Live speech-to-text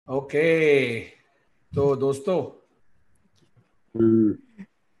Okay तो दोस्तों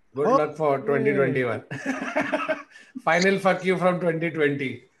good luck for 2021 final fuck you from 2020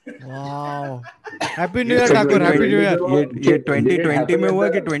 wow happy new year Thakur happy new year ये 2020 में हुआ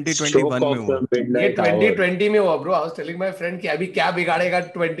कि 2021 में हुआ? ये 2020 में हुआ bro. I was telling my friend कि अभी क्या बिगाड़ेगा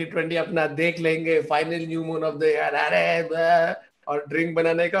 2020 अपना देख लेंगे final new moon of the year अरे और ड्रिंक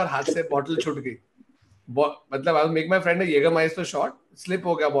बनाने का और हाथ से बॉटल छूट गई। मतलब I make my friend Jagermeister shot slip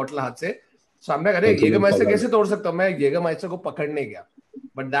हो गया बॉटल हाथ से। सामने अरे येगरमाइस्टर कैसे तोड़ सकता हूं मैं? येगरमाइस्टर को पकड़ने गया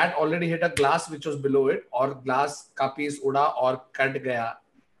but that already hit a glass which was below it और ग्लास का पीस उड़ा और कट गया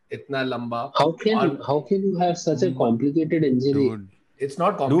इतना लंबा। How can you have such a complicated injury? Dude. It's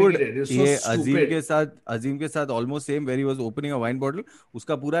not complicated. It's so ये stupid. अजीम के साथ almost same very was opening a wine bottle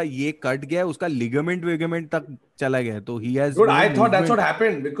उसका पूरा ये कट गया उसका लिगामेंट तक चला गया तो he has Dude, I thought that's what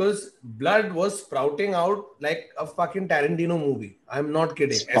happened because blood was sprouting out like a fucking Tarantino movie. I'm not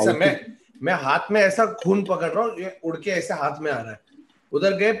kidding. ऐसा मैं हाथ में ऐसा खून पकड़ रहा हूँ ये उड़ के ऐसे हाथ में आ रहा है।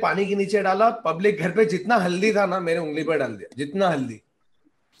 उधर गए पानी के नीचे डाला पब्लिक घर पे जितना हल्दी था ना मेरे उंगली पर डाल दिया जितना हल्दी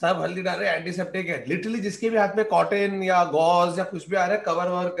सब हल्दी डाल रहे एंटीसेप्टिक है लिटरली जिसके भी हाथ में कॉटन या गॉज या कुछ भी आ रहा है कवर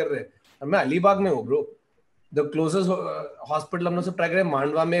ववर कर रहे हैं। मैं अलीबाग में हूँ ब्रो द क्लोजेस्ट हॉस्पिटल हम लोग सब ट्राई करे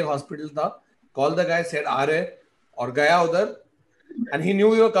मांडवा में एक हॉस्पिटल था कॉल द गाय सेड आ रहे और गया उधर and he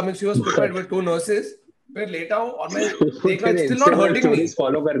knew you were coming she was prepared with 2 nurses फिर लेटा हूं और मैं देख रहा still not hurting me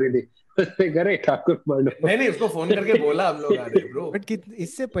follow कर रही थी करे ठाकुर नहीं उसको फोन करके बोला हम लोग आ रहे ब्रो बट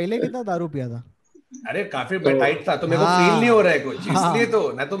इससे पहले कितना दारू पिया था? अरे काफी टाइट था तो मेरे को फील नहीं हो रहा है कुछ इसलिए तो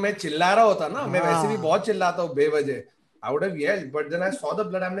ना तो मैं चिल्ला रहा होता ना मैं वैसे भी बहुत चिल्लाता हूँ बेवजह I would have yelled but then I saw the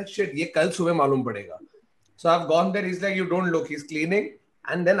blood I am like shit ये कल सुबह मालूम पड़ेगा so I have gone there he is like you don't look he is cleaning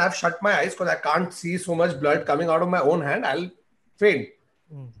and then I have shut my eyes because I can't see so much blood coming out of my own hand I will faint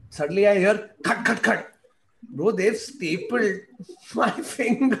suddenly I hear खट bro they have stapled my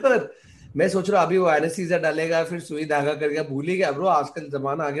finger मैं सोच रहा अभी वो anaesthesia डालेगा फिर सुई धागा करके भूल ही गया ब्रो आजकल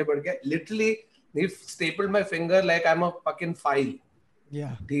जमाना आगे बढ़ गया literally he stapled my finger like I'm a fucking file.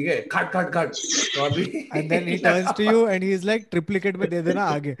 Yeah. ठीक है खट तो अभी and then he turns to you and he's like triplicate में दे देना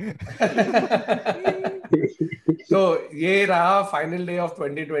आगे so ये रहा final day of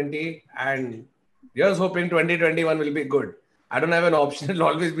 2020 and here's hoping 2021 will be good. I don't have an option. It'll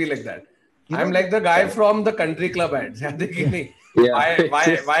always be like that. I'm like the guy from the country club ads. याद है कि नहीं?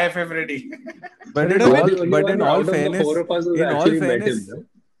 YFF ready. but in all fairness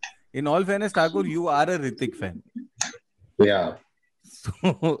in all fairness Thakur you are a Hrithik fan. Yeah.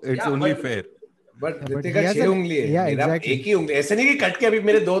 So it's only fair. But Hrithik का 6 उंगली है मेरा एक ही उंगली ऐसे नहीं कि कट के अभी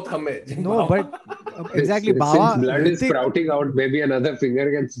मेरे 2 थंब है no but exactly Baba blood is sprouting out maybe another finger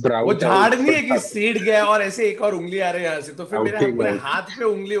can sprout वो झाड़ नहीं है कि सीड गया और ऐसे एक और उंगली आ रही है यहाँ से तो फिर मेरे पूरे हाथ पे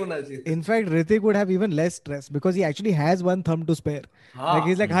उंगली होना चाहिए. In fact Hrithik would have even less stress because he actually has one thumb to spare.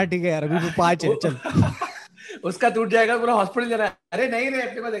 Like he's like हाँ ठीक है यार अभी 5 है चल उसका टूट जाएगा पूरा हॉस्पिटल जाना है. अरे नहीं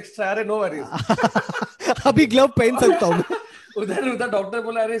अपने पास एक्स्ट्रा अरे नो वरीज अभी ग्लव पहन सकता हूँ उधर डॉक्टर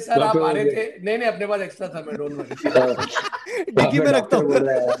बोला अरे सर आप आ रहे थे नहीं अपने पास एक्स्ट्रा था मैं डोंट वरी डिक्की में रखता हूँ.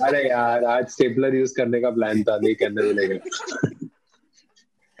 अरे यार आज स्टेपलर यूज करने का प्लान था नहीं करने मिलेगा.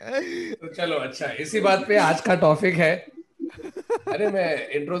 तो चलो अच्छा इसी बात पे आज का टॉपिक है. अरे मैं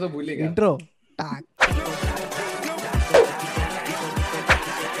इंट्रो तो भूल ही गया. Intro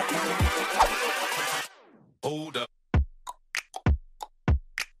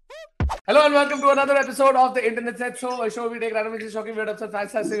Hello and welcome to another episode of the Internet Set Show, a show we take randomly shocking, weird, upset,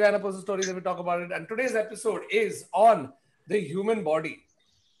 facts, and personal stories and we talk about it. And today's episode is on the human body.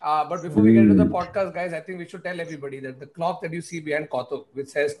 But before we get into the podcast, guys, I think we should tell everybody that the clock that you see behind Kautuk, which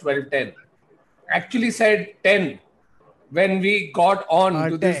says 12:10, actually said 10 when we got on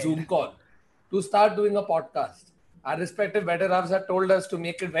to this Zoom call to start doing a podcast. Our respective better halves have told us to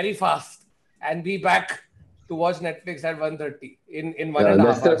make it very fast and be back to watch Netflix at 1:30 in 1.5 hours.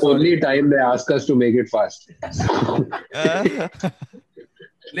 That's the only time they ask us to make it fast.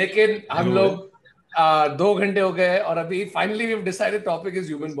 लेकिन हम लोग 2 घंटे हो गए और अभी finally we have decided topic is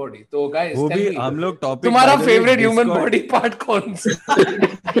human body. तो guys वो भी हम लोग टॉपिक तुम्हारा फेवरेट ह्यूमन बॉडी पार्ट कौन सा?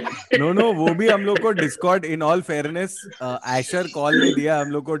 नो वो भी हम लोग को Discord in all fairness Asher call ने दिया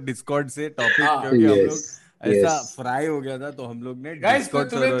हम लोग को डिस्कॉर्ड से टॉपिक क्योंकि हम लोग ऐसा फ्राई हो गया था तो हम लोग ने गाइस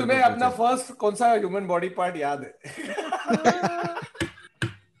तुम्हें अपना फर्स्ट कौन सा ह्यूमन बॉडी पार्ट याद है?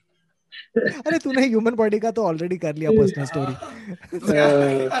 अरे तूने ह्यूमन बॉडी का तो ऑलरेडी कर लिया पर्सनल स्टोरी.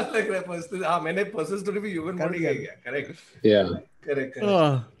 मैंने पर्सनल स्टोरी भी ह्यूमन बॉडी का किया. करेक्ट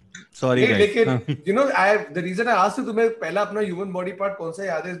सॉरी लेकिन you know the reason I asked तुम्हें पहला अपना ह्यूमन बॉडी पार्ट कौन सा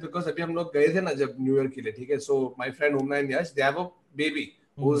याद है बिकॉज़ अभी हम लोग गए थे ना जब न्यू ईयर के लिए. ठीक है so my friend होमना and Yash they have a baby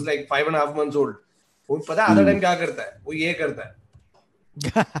who is like 5.5 months old. वो पता है आधा टाइम क्या करता है? वो ये करता है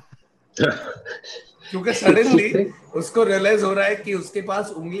क्योंकि सडनली उसको रियलाइज हो रहा है कि उसके पास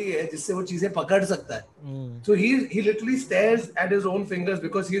उंगली है जिससे वो चीजें पकड़ सकता है. So he literally stares at his own fingers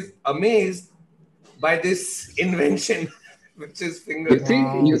because he's amazed by this invention, which is fingers.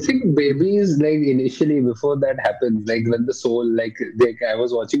 You think babies like initially before that happens, like when the soul, like I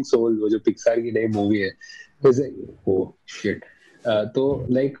was watching Soul, वो जो Pixar की नई movie है, it's like oh shit. So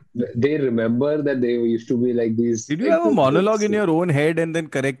like they remember that they used to be like these. Did you like, have a monologue in your own head and then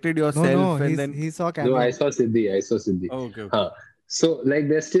corrected yourself? No, and then he saw camera. No, I saw Siddhi. Oh, okay. So like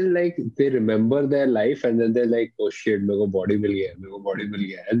they're still like they remember their life and then they're like, oh shit, मेरे को body मिल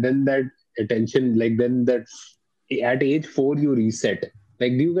गया, and then that attention, like then that at age 4 you reset.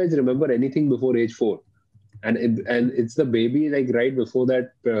 Like, do you guys remember anything before age 4? And it's the baby, like right before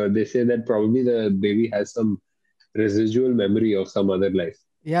that, they say that probably the baby has some residual memory of some other life.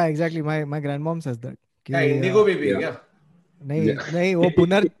 Yeah, exactly. My grandmom says that. Yeah, indigo baby. Yeah. नहीं वो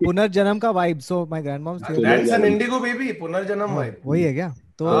पुनर्जन्म का vibe. So my grandmom says that's an indigo baby. पुनर्जन्म vibe. वही है क्या?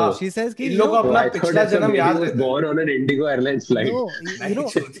 तो she says कि इन लोग को अपना पिछला जन्म याद रहता है. Born on an Indigo Airlines flight. No, you know,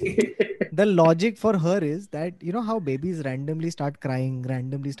 the logic for her is that you know how babies randomly start crying,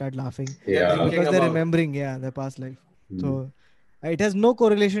 randomly start laughing, because they're remembering their past life. So it has no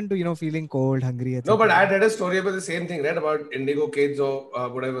correlation to feeling cold, hungry, etc. No, but I read a story about the same thing, right? About indigo kids or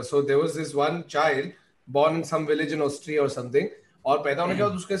whatever. So there was this one child born in some village in Austria or something. और पैदा होने के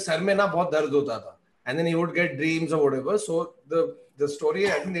बाद उसके sir में ना बहुत दर्द होता था. And then he would get dreams or whatever. So the story,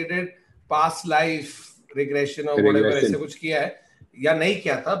 I think they did past life regression or whatever ऐसे कुछ किया है या नहीं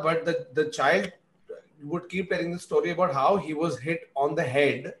किया था. But the child would keep telling the story about how he was hit on the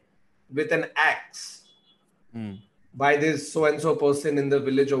head with an axe. By this so and so person in the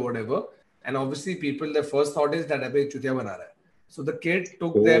village or whatever, and obviously people, their first thought is that abhi chutiya bana raha hai. So the kid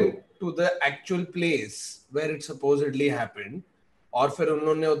took them to the actual place where it supposedly happened, और फिर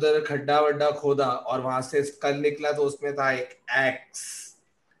उन्होंने उधर खड्डा वड्डा खोदा और वहां से कल निकला तो उसमें था एक एक्स.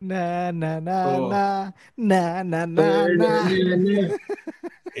 ना ना ना ना ना ना ना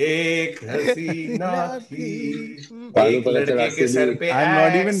एक हसीना थी एक लड़के के सर पे. I'm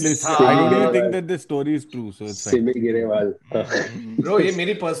not even listening. I don't even think that this story is true. So it's Simi Girewal. Bro, ये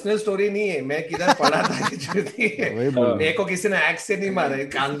मेरी पर्सनल स्टोरी नहीं है. मैं किधर पढ़ा था कि चुती है. मेरे को किसी ने एक्स से नहीं मारा है.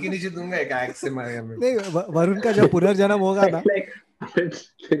 कान के नीचे दूंगा एक एक्स से मारेगा मेरे. नहीं, वरुण का जब पुनर्जन्म होगा ना,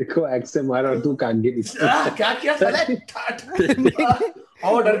 तेरे को एक्स से मारा और तू कान के नीचे. क्या किया साले?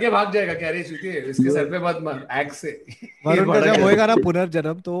 और डर के भाग जाएगा. कह रही चुती है इसके सर पे मत मार एक्स से. वरुण का जब होएगा ना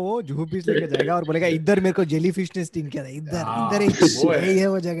पुनर्जन्म तो वो झूपीस लेके जाएगा और बोलेगा इधर मेरे को जेलीफिश ने स्टिंग किया था. इधर यही है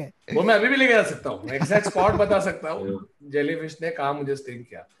वो जगह. वो मैं अभी भी लेके जा सकता हूँ. एग्जैक्ट स्पॉट बता सकता हूँ. जेलीफिश ने कहाँ मुझे स्टिंग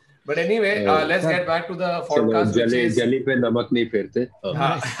किया. But anyway, let's get back to the podcast. जली पे नमक नहीं फेरते.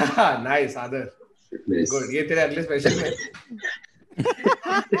 Nice, Adar. Good. ये तेरे अगले स्पेशल में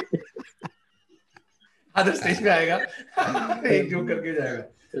आधर स्टेज पे आएगा. एक जोक करके जाएगा.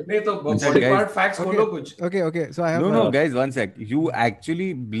 नहीं तो बॉडी पार्ट फैक्ट्स बोलो कुछ. Okay. So I have no, guys, one sec. You actually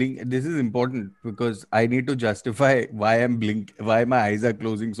blink. This is important because I need to justify why my eyes are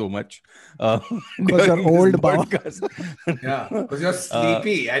closing so much. Because you're old, podcast. Yeah, because you're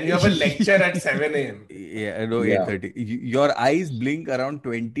sleepy and you have a lecture at 7 a.m. Yeah, no, 8:30. Your eyes blink around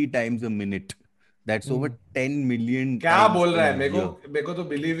 20 times a minute. That's over 10 million. क्या बोल रहा है? मेरे को तो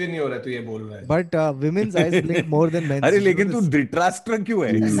believe ही नहीं हो रहा है तू ये बोल रहा है. But women's eyes blink more than men's. अरे लेकिन तू धृतराष्ट्र क्यों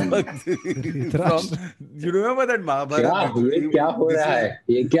है? You remember that Mahabharata? क्या हो रहा है?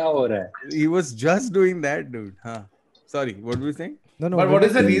 ये क्या हो रहा है? He was just doing that, dude. Sorry, what were you saying? No. But what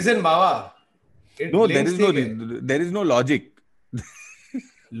is the reason, Baba? No, there is no logic.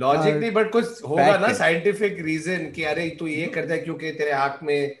 Logic नहीं, but कुछ होगा ना scientific reason कि अरे तू ये करता है क्योंकि तेरे आँख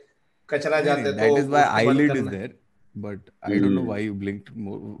में कचरा जाता है. That is why eyelid is there, but I don't know why you blinked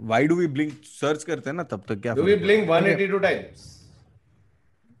more. Why do we blink? Search करते हैं ना तब तक क्या? Do we blink 182 times?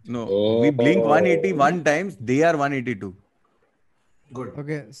 No, we blink 181 times. They are 182. Good.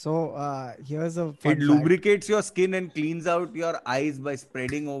 Okay, so here's a fun It fact. lubricates your skin and cleans out your eyes by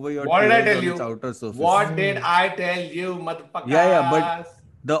spreading over your What did I tears tell on you? its outer surface. What did I tell you, motherfucker? Yeah, but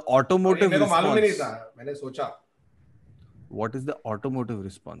the automotive मेरे को मालूम ही नहीं response. था. मैंने सोचा. What is the automotive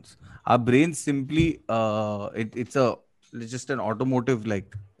response? Our brain simply it's just an automotive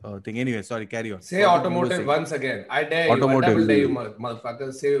like thing. Anyway, sorry, carry on. Say automotive once again. I dare you. Automotive. I double dare you,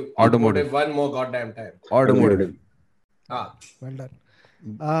 motherfucker. Say automotive one more goddamn time. Automotive. Well done.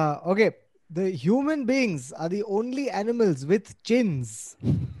 Okay, the human beings are the only animals with chins.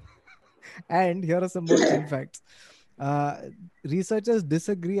 And here are some more chin facts. Researchers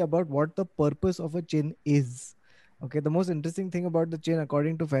disagree about what the purpose of a chin is. Okay, the most interesting thing about the chin,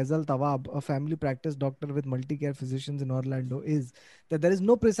 according to Faisal Tawab, a family practice doctor with multi-care physicians in Orlando, is that there is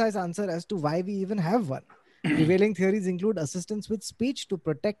no precise answer as to why we even have one. Prevailing theories include assistance with speech to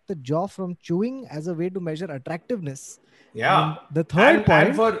protect the jaw from chewing as a way to measure attractiveness. Yeah. And the third point,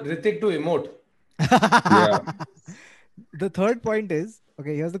 and for Ritik to emote. Yeah. The third point is,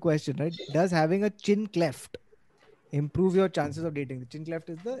 okay, here's the question, right? Does having a chin cleft improve your chances of dating? The chin cleft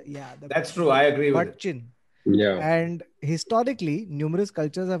is the That's true. I agree with butt it. chin. Yeah. And historically, numerous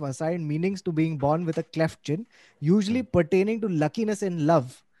cultures have assigned meanings to being born with a cleft chin, usually pertaining to luckiness in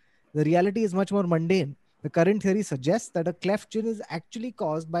love. The reality is much more mundane. The current theory suggests that a cleft chin is actually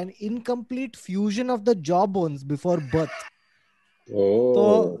caused by an incomplete fusion of the jaw bones before birth. Oh.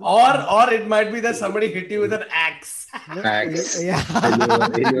 So, Or it might be that somebody hit you with an axe. Axe. Yeah.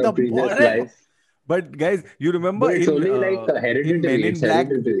 In your The previous body. life. But guys, you remember But it's in only like hereditary. in Men in It's Black,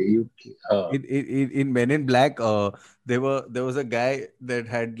 hereditary. in Men in Black, there was a guy that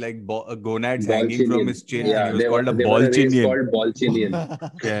had like gonads hanging from his chin, Yeah, and he was called a they were a race Balchinian. called Balchinian.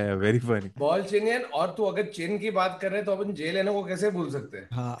 Yeah, very funny. Balchinian. और तू अगर चिन की बात कर रहे हैं तो अपन जे लेनो को कैसे भूल सकते हैं?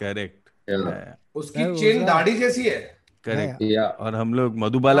 हाँ. Correct. Yeah. उसकी चिन दाढ़ी जैसी है. Correct. Yeah. और हम लोग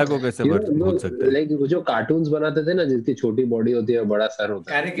मधुबाला को कैसे भूल सकते हैं? Like जो कार्टून्स बनाते थे ना, जिसकी छोटी बॉडी होती है बड़ा सर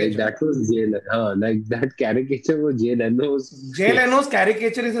होता है. Like that was Jay Leno. हाँ, like that caricature was Jay Leno's. Jay Leno's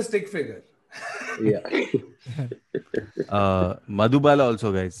caricature is a stick figure. Yeah. Madhubala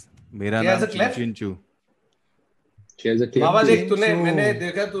also, guys. मेरा नाम चिंचू. बाबा देख मैंने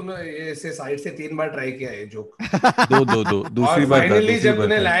देखा तूने ऐसे साइड से 3 बार ट्राई किया ये जोक. दो दूसरी बार फाइनली जब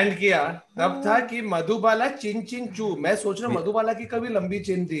तूने लैंड किया तब था कि मधुबाला चिन चिन चू. मैं सोच रहा मधुबाला की कभी लंबी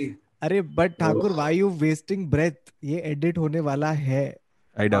चिन थी. अरे but Thakur, why you wasting breath? ये एडिट होने वाला है.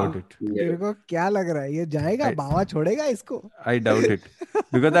 I doubt it. तेरे को क्या लग रहा है ये जाएगा? बाबा छोड़ेगा इसको? I doubt it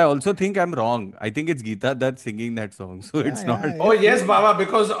because I also think I'm wrong. I think it's Geeta that's singing that song, so it's not. Oh yes, Baba,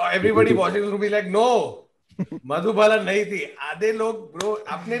 because everybody watching will be like, no, Madhubala नहीं थी. आधे लोग ब्रो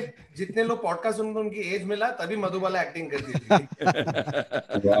अपने जितने लोग podcast सुनते उनकी as मिला तभी मधुबाला एक्टिंग करती थी.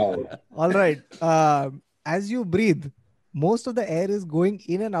 Wow. All right. As you breathe, most of the air is going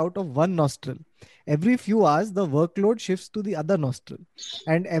in and out of one nostril. Every few hours, the workload shifts to the other nostril.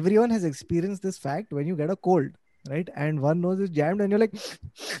 And everyone has experienced this fact when you get a cold, right? And one nose is jammed and you're like,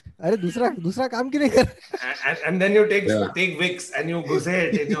 अरे दूसरा काम क्यों नहीं कर? And then you take Vicks and you घुसे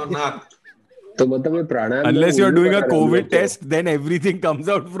it in your nack. तो मतलब ये प्राणायाम. Unless you're doing a COVID test, then everything comes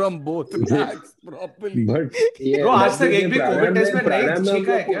out from both nacks properly. But bro, आज तक एक भी COVID test में नहीं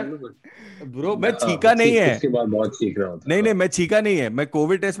छींका है क्या? ब्रो मैं छीका नहीं है. उसके बाद बहुत छीक रहा होता. नहीं मैं छीका नहीं है. मैं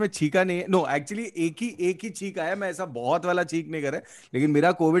कोविड टेस्ट में छीका नहीं है. नो एक्चुअली एक ही छीक आया. मैं ऐसा बहुत वाला छीक नहीं कर रहा. लेकिन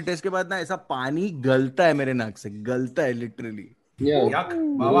मेरा कोविड टेस्ट के बाद ना ऐसा पानी गलता है मेरे नाक से. गलता है literally. Yuck.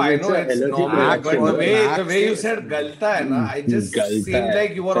 Baba, I know it's normal, but the way you said galta hai na, I just seemed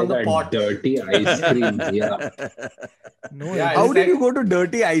like you were on the pot. Dirty ice cream. Yeah. No. Yeah, How did you go to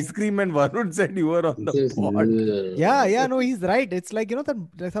dirty ice cream and Varun said you were on the pot? Yeah, no, he's right. It's like,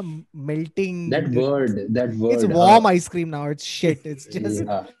 there's a melting. That word. It's warm ice cream now. It's shit. It's just.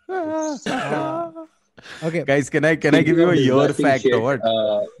 Okay. Guys, can I give you a year fact or what?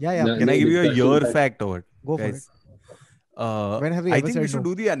 Yeah. Can I give you a year fact or what? Go for it. When have we I ever think said we should no?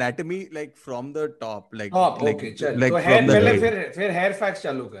 do the anatomy like from the top, like okay, चल. like तो from the head. फिर hair facts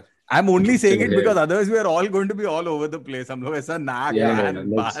चालू कर. I'm only saying it because otherwise we are all going to be all over the place. हम लोग ऐसा नाक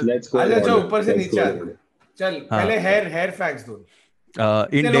Let's go. अच्छा ऊपर से नीचे चल. पहले hair facts दो.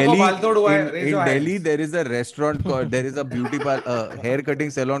 In Delhi, there is a restaurant called, there is a beauty hair cutting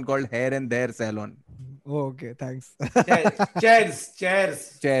salon called Hair and There Salon. Oh, okay, thanks. Cheers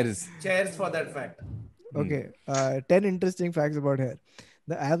for that fact. Okay, 10 interesting facts about hair.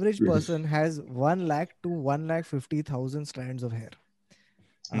 The average person has 1 lakh to 1,50,000 strands of hair.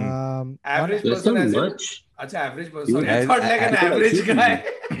 Average person has much. Average person. I thought like an average guy.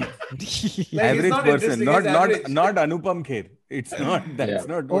 Average person, not Anupam Kher. It's not. That's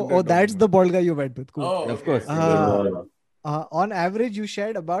not. Oh, that's the bald guy you went with. Cool. Oh, of course. On average, you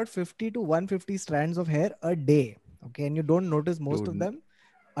shed about 50 to 150 strands of hair a day. Okay, and you don't notice most of them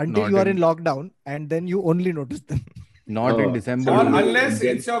until you are in lockdown, and then you only notice them. Not in December. Or unless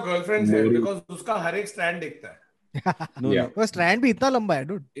it's your girlfriend's hair, because उसका हर एक strand दिखता है. वो strand भी इतना लंबा है,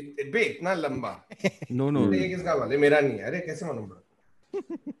 dude. भी इतना लंबा. No. ये किसका वाला? मेरा नहीं है. अरे कैसे मालूम bro?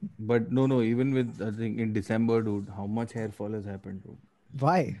 But no. Even with I think in December, dude, how much hair fall has happened, dude?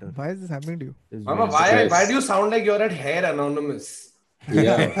 Why? Why is this happening to you? Mama, why do you sound like you're at Hair Anonymous?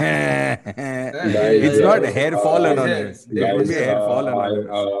 It's not hair fall anonymous. It would be hair fall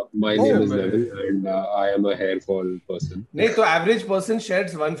anonymous. My name is Neville, and I am a hair fall person. नहीं तो average person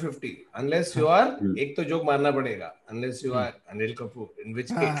sheds 150 unless you are एक तो joke मारना पड़ेगा unless you are Anil Kapoor, in which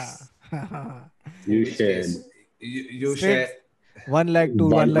case You shed you share 1 lakh to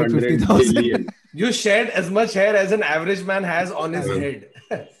 1 lakh 100 50,000. billion. you shed as much hair as an average man has on his head.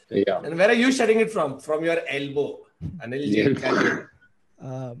 Yeah. And where are you shedding it from? From your elbow. Anil ji,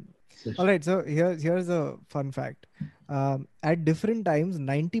 All right, so here's a fun fact. At different times,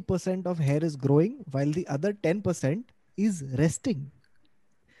 90% of hair is growing while the other 10% is resting.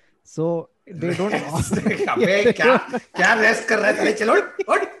 So they don't. अबे क्या rest कर रहा है? चलो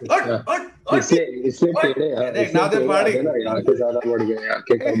उठ इसलिए टेढ़े हैं. Now they're partying. यहाँ के ज्यादा बढ़ गए, यहाँ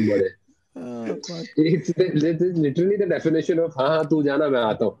के कम बढ़े. It's literally the definition of हाँ तू जाना मैं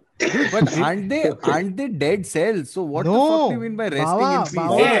आता हूँ. But aren't they dead cells? So what the fuck do you mean by resting in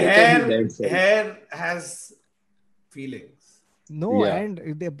peace? Hey, hair has feelings. No, Yeah. and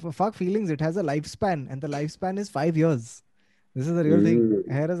fuck feelings. It has a lifespan, and the lifespan is 5 years. This is the real thing.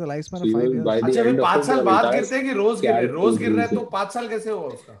 Hair has a lifespan of 5 years. अच्छा फिर 5 साल बाद गिरते हैं कि रोज गिर रहा है तो 5 साल कैसे हुआ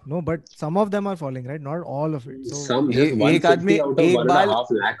उसका? No, but some of them are falling, right? Not all of it. So Some just एक आदमी 150 out of एक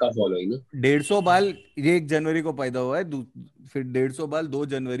 1.5 lakh का following. 150 बाल 1 जनवरी को पैदा हुआ है, फिर 150 बाल 2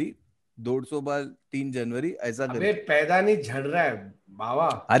 जनवरी, 250 बाल 3 जनवरी, ऐसा अबे पैदा नहीं झड़ रहा है बाबा.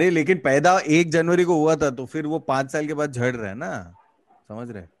 अरे लेकिन पैदा 1 जनवरी को हुआ था तो फिर वो 5 साल के बाद झड़ रहा है ना, समझ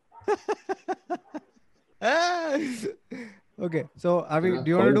रहे? okay, so do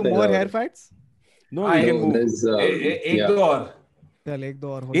you want to do more hair facts? No, we can move. एक दो और. चल एक दो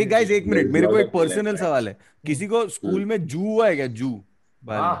और. एक गाइस 1 मिनट, मेरे को एक पर्सनल सवाल है. किसी को स्कूल में जू हुआ है क्या? जू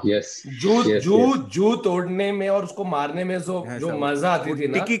Yes. जू तोड़ने में और उसको मारने में जो मजा आती थी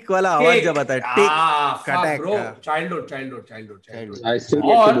ना, टिक वाला आवाज जब आता है, टिक कटैक. Bro, childhood. I still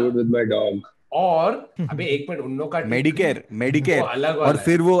get to do it with my dog. और अबे एक मिनट उन लोग का मेडिकेयर अलग और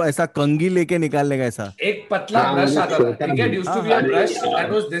फिर वो ऐसा कंघी लेके निकालने का ऐसा एक पतला ब्रश आता था, ठीक है? used to be a brush that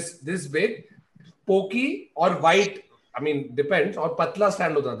was this big, pokey और white, I mean depends, और पतला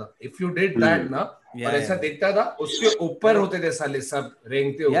स्टैंड होता था. If you did that ना और ऐसा दिखता था, उसके ऊपर होते थे साले सब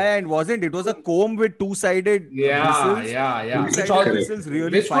रेंगते हुए. Yeah, and wasn't it was a comb with two-sided bristles? Yeah.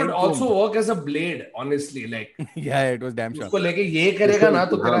 Which could also work as a blade, honestly, like. Yeah, it was damn sharp. उसको लेके ये करेगा ना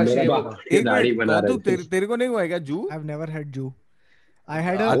तो तेरा शेप होगा. एक मिनट, तेरे को नहीं हुआ क्या जू? I've never had Jew.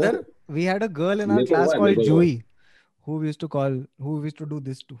 We had a girl in our class called Jui, who used to do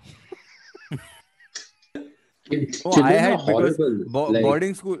this too. Oh, I had because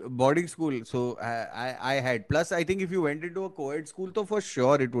boarding school. So I had. Plus, I think if you went into a co-ed school, so for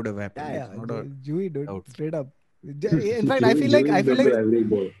sure it would have happened. Yeah, Jui dude, straight up. In fact, I feel like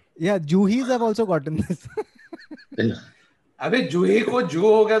yeah, Juhis have also gotten this. अबे जूही को जू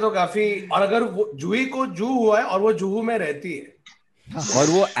हो गया तो काफी, और अगर वो जूही को जू हुआ है और वो जुहू में रहती है और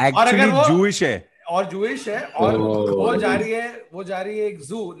वो एक्चुअली जूइश है और वो जा रही है एक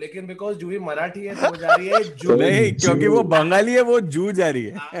जू, लेकिन बिकॉज जूही मराठी है तो वो जा रही है जू. नहीं, क्योंकि वो बंगाली है, वो जू जा रही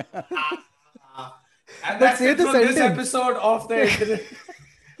है. And that's it from this episode of the internet.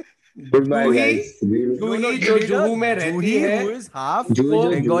 जूही जो जुहू में रहती है, who is half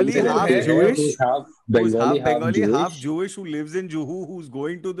Bengali, half Jewish, half Bengali, half Jewish, who lives in Juhu, who's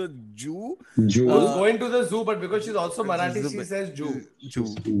going to the who's going to the zoo, but because she's also Marathi, she says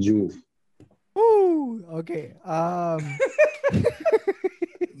Jew. Ooh, okay.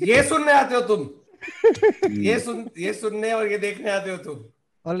 ये सुनने आते हो तुम? ये सुनने और ये देखने आते हो तुम?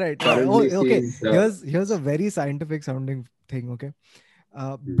 All right. Okay. Here's a very scientific sounding thing. Okay.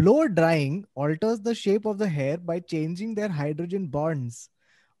 Blow drying alters the shape of the hair by changing their hydrogen bonds.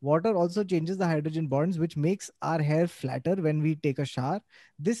 Water also changes the hydrogen bonds, which makes our hair flatter when we take a shower.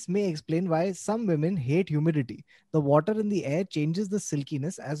 This may explain why some women hate humidity. The water in the air changes the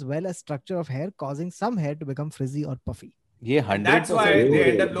silkiness as well as structure of hair, causing some hair to become frizzy or puffy. Yeah, 100%. That's why they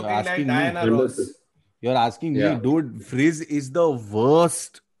end up looking like Diana Ross. You're asking me, dude. Frizz is the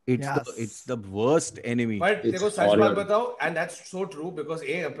worst. It's the worst enemy. But देखो सच बात बताओ, and that's so true because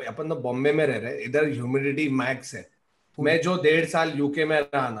अपन तो बॉम्बे में रह रहे, इधर humidity max है. मैं जो 1.5 साल यूके में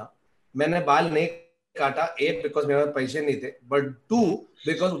रहा ना, मैंने बाल नहीं काटा. एक बिकॉज मेरे पास पैसे नहीं थे, बट 2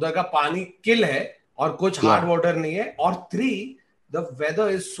 बिकॉज उधर का पानी किल है और कुछ हार्ड वाटर नहीं है, और 3 the weather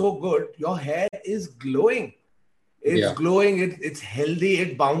is so good, your hair is glowing. It's glowing, it's healthy,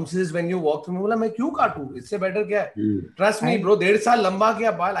 it bounces when you walk through. मैं बोला मैं क्यों काटूं, इससे बेटर क्या है? Trust me bro, 1.5 साल लंबा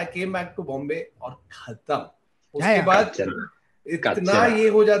किया बाल. I came back to Bombay और खत्म. उसके बाद इतना ये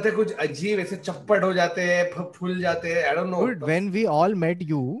हो जाते हैं, कुछ अजीब ऐसे चप्पट हो जाते हैं, फूल जाते हैं. I don't know. Dude, when we all met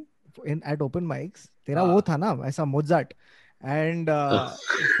you at open mics, तेरा वो था ना ऐसा Mozart, and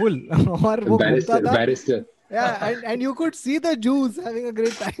full. और वो घूमता था. Barrister. Yeah, and you could see the Jews having a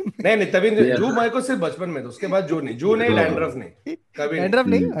great time. नहीं तभी जू मेरे को सिर्फ बचपन में, तो उसके बाद जू नहीं डैंड्रफ नहीं, कभी डैंड्रफ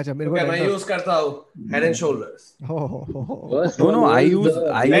नहीं. अच्छा, मेरे को मैं यूज करता हूँ head and shoulders. No, I use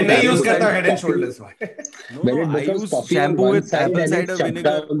मैं नहीं यूज करता head and shoulders. When it becomes puffy on shampoo one with side apple and cider it's vinegar.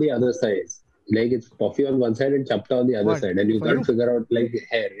 chapta on the other side. Like it's puffy on one side and chapta on the other What? side, and you For can't you? figure out like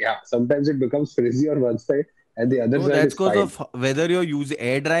hair. Yeah, sometimes it becomes frizzy on one side and the other No, side that's is because fine. of whether you're using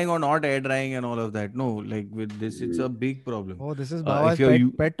air drying or not air drying and all of that. No, like with this, it's a big problem. Oh, this is if Baba's you're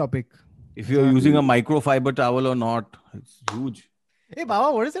pet topic. If you're using a microfiber towel or not, it's huge. Hey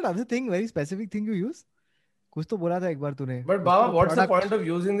Baba, what is that other thing, very specific thing you use? कुछ तो बोला था एक बार तूने. But Baba, what's the point of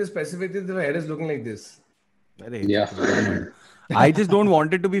using this specific thing if the hair is looking like this? Yeah. I just don't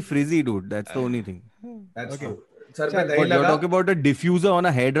want it to be frizzy, dude. That's the only thing. That's Okay. true. Sir, पे But दही you're लगा. talking about a diffuser on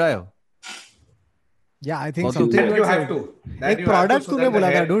a hairdryer. Yeah, I think That something. That you like have that. to. That एक you have to product so तूने that the बोला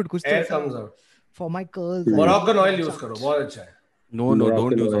था, hair- dude. कुछ तो hair ऐसा. comes out. For my curls. Moroccan oil use करो, बहुत अच्छा है. No, Moroccan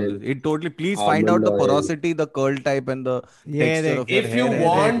don't use all oil, this. It totally. Please find out almond the oil. porosity, the curl type, and the Yeah, texture of your If hair. you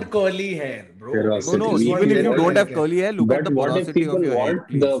want curly hair, bro. Ferocity. No, We even if you want don't have it. curly hair, look at But the what if porosity people of your head, want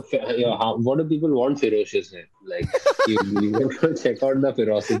please. what do people want ferocious hair? Like you have to check out the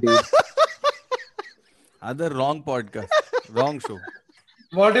ferocity. Other wrong podcast, wrong show.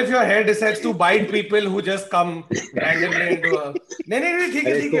 What if your hair decides to bite people who just come randomly into a... नहीं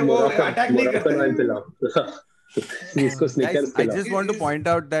ठीक है वो attack नहीं Moroccan oil करता. पिलाओ. इसको Guys, Snickers I पिलाओ. just want to point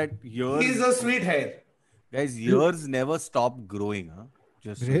out that yours, He's a sweet hair. guys, yours never stop growing, huh?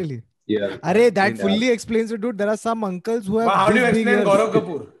 Just so- Really? Yeah. Arey, that Yeah. fully explains it, dude. There are some uncles who have. But how do you this big explain ears. Gaurav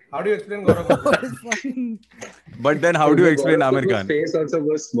Kapoor? How do you explain Gaurav Kapoor? Fucking- But then, how do you explain Gaurav Amir Kapoor's Khan? face also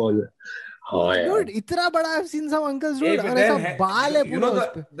goes small. Oh yeah. Dude, इतना बड़ा I've seen some uncles, Hey, dude. but और then ऐसा बाल है you पूरा know उस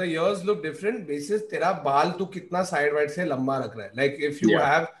पे. the ears look different basis तेरा बाल तू कितना side wide से लंबा रख रहा है. Like if you Yeah.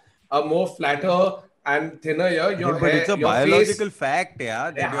 have a more flatter and thinner ear, your But hair, it's a your biological face. fact, yeah.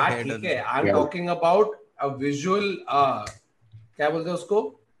 That your हाँ hair ठीक doesn't. है. I'm Yeah. talking about a visual. क्या बोलते हैं उसको?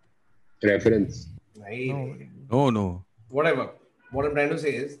 Reference. नहीं. No. Whatever. What I'm trying to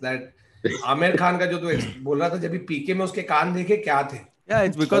say is that Aamir Khan का जो तू बोल रहा था जब भी पीके में उसके कान देखे क्या थे? Yeah,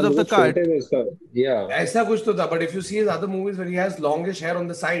 it's because of the cut. Yeah. ऐसा कुछ तो था. But if you see his other movies where he has longish hair on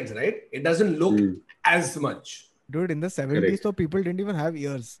the sides, right? It doesn't look as much. Dude, in the 70s, though, people didn't even have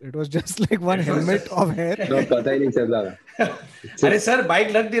ears. It was just like one helmet of hair. No, पता ही नहीं चला. अरे sir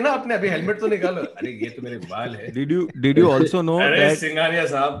bike लग दी ना अपने, अभी helmet तो निकालो. अरे ये तो मेरे बाल है. Did you also know अरे that सिंघानिया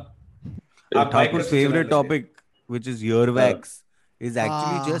साहब, आप bike Thakur's favorite topic, which is ear wax, is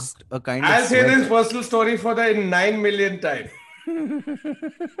actually just a kind I'll of say sweat, this personal story for the 9 million time.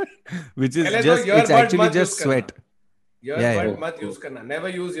 which is पहले तो just it's earbud actually मत just use करना. sweat. Earbud Yeah. मत use करना. Never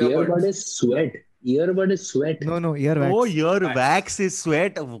use Earbud earbuds. is sweat. Earbud is sweat. No, ear wax. Oh, ear wax is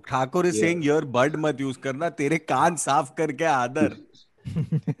sweat. Thakur is saying ear bud मत use करना. तेरे कान साफ करके आदर.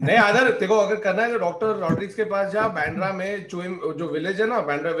 नहीं आदर देखो, अगर करना है तो डॉक्टर रॉड्रिक्स के पास जा. बैंड्रा में जो विलेज है ना,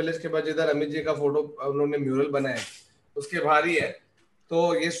 बैंड्रा विलेज के पास जिधर अमित जी का फोटो उन्होंने म्यूरल बनाया है, उसके बाहर ही है.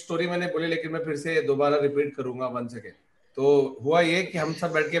 तो ये स्टोरी मैंने बोली, लेकिन मैं फिर से दोबारा रिपीट करूंगा 1 सेकेंड. तो हुआ ये कि हम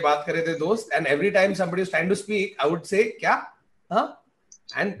सब बैठ के बात कर रहे थे दोस्त, and every time somebody was trying to speak, I would say क्या हाँ,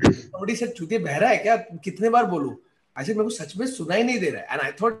 एंड somebody said चूतिया बहरा है क्या, कितने बार बोलूं. I said मेरे को सच में सुनाई नहीं दे रहा है, and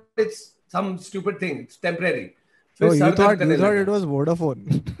I thought it's some stupid thing, it's temporary. Oh, you thought it was Vodafone.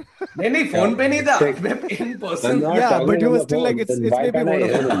 नहीं फोन पे नहीं था, मैं in person. Yeah, but you were still like it's maybe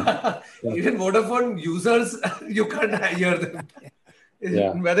Vodafone. Even Vodafone users, you can't hear them.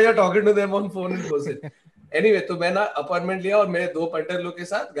 Yeah. Whether you're talking to them on phone in person. Anyway, तो मैं ना appointment लिया और मेरे 2 पंटर लोग के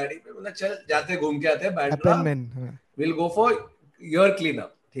साथ गाड़ी पे, बोला चल जाते घूम के आते हैं Bandra. We'll go for ear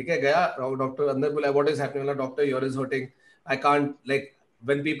cleanup. ठीक है, गया डॉक्टर अंदर बोला what is happening, बोला doctor ear is hurting. I can't, like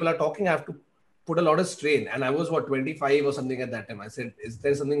when people are talking I have to put a lot of strain, and I was 25 or something at that time. I said is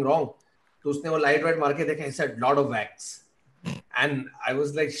there something wrong? तो उसने वो light white मार के देखा, he said lot of wax. And I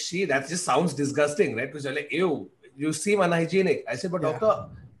was like, she, that just sounds disgusting, right? Because like, ew, you seem unhygienic. I said, but doctor,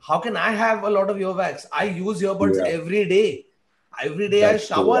 how can I have a lot of ear wax? I use earbuds every day. Every day I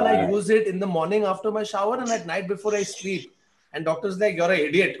shower and I use it in the morning after my shower and at night before I sleep. And doctor's like, you're an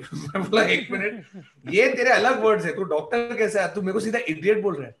idiot. मैं बोला 1 minute, ये तेरे अलग words है, तू doctor कैसे है, तू मेरे को सीधा idiot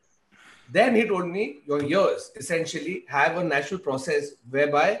बोल रहा है. Then he told me your ears essentially have a natural process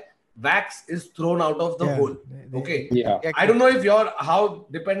whereby wax is thrown out of the hole. Okay. Yeah. I don't know if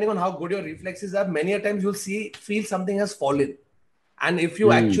depending on how good your reflexes are, many a times you'll feel something has fallen. And if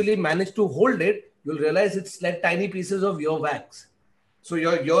you actually manage to hold it, you'll realize it's like tiny pieces of ear wax. So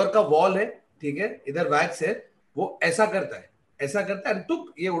your ear का wall है, ठीक है, इधर wax है, वो ऐसा करता है, and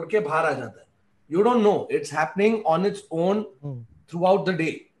तुक ये उड़ के बाहर आ जाता है. You don't know. It's happening on its own throughout the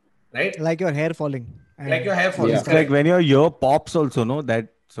day, right? Like your hair falling. Like your hair falling. It's like when your ear pops also, no?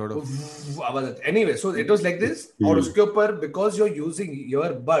 That sort of. Anyway, so it was like this. और उसके ऊपर, because you're using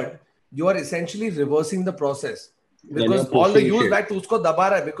earbud, you are essentially reversing the process. Because all the use back to उसको दबा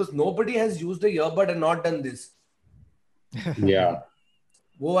रहा है. Because nobody has used the earbud and not done this. Yeah.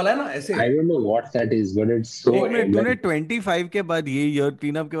 वो वाला है ना ऐसे. I don't know what that is, but it's so. तूने 25 के बाद ये ईयर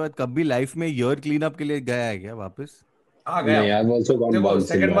क्लीनअप के बाद कभी लाइफ में ईयर क्लीनअप के लिए गया है क्या वापस? हाँ गया. नहीं, I've also gone once.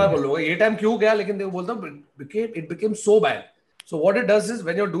 Second बार बोलोगे ये टाइम क्यों गया, लेकिन देखो बोलता हूँ it became so bad. So what it does is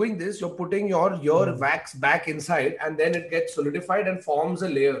when you're doing this, you're putting your ear wax back inside and then it gets solidified and forms a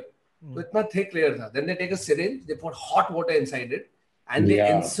layer. So इतना thick layer था. Then they take a syringe, they put hot water inside it and they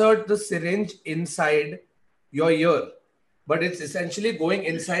insert the syringe inside your ear. But it's essentially going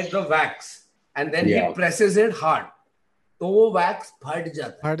inside the wax and then he presses it hard. तो वो wax फट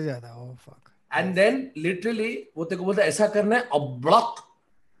जाता है. Oh fuck. And then literally वो तेरे को बोलता है ऐसा करना है, अब ब्लॉक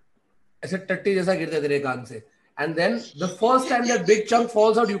ऐसे टट्टी जैसा गिरता है तेरे कान से. And then the first time that big chunk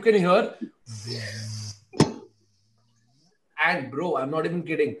falls out, you can hear. And bro, I'm not even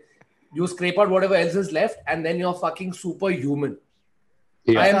kidding. You scrape out whatever else is left, and then you're fucking superhuman.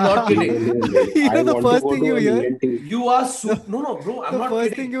 Yeah. I am not kidding. You know the first thing you hear? You are no, bro. I'm not kidding. The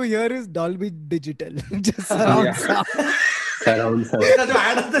first thing you hear is Dolby Digital. Just surround sound. Surround sound. जो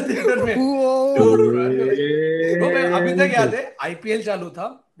ad आता है theatre में. तो मैं अभी तक याद है, IPL चालू था,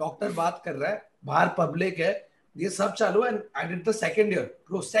 डॉक्टर बात कर रहा है, बाहर पब्लिक है, ये सब चालू है. I did the second year.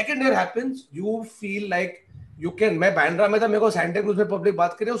 Bro, second year happens, you feel like you can. मैं बैंड्रा में था, मेरे को सैंटा क्रूज में पब्लिक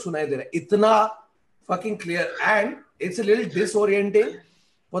बात कर रही है, सुनाई दे रहा है, इतना fucking clear, and it's a little disorienting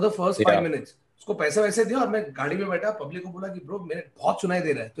for the first 5 minutes. उसको पैसे वैसे दिया और मैं गाड़ी में बैठा, पब्लिक को बोला कि ब्रो मेरे बहुत सुनाई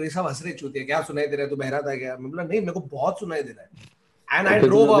दे रहा है. तो ये सब हंस रहे चूतिया, क्या सुनाई दे रहा है, तू बहरा था क्या? मैं बोला नहीं, मेरे को बहुत सुनाई दे रहा है. And I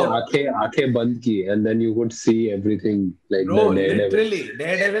drove out. आंखें बंद की, and then you could see everything like bro, literally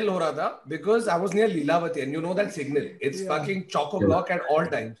Daredevil हो रहा था because I was near Leelavati and you know that signal. It's fucking chock-a-block at all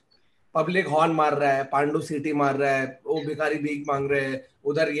times. Public horn मार रहा है, पांडु सीटी मार रहा है, वो भिखारी भीख मांग रहे हैं,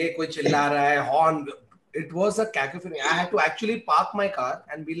 उधर ये कोई चिल्ला रहा है, horn. It was a cacophony. I had to actually park my car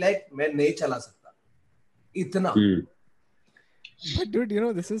and be like, मैं नहीं चला सकता. इतना. But dude, you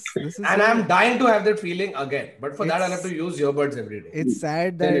know, this is and I'm dying to have that feeling again. But for that, I'll have to use earbuds every day. It's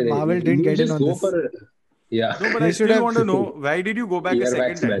sad that Marvel didn't get in on this. Yeah. No, but I still want to know, why did you go back a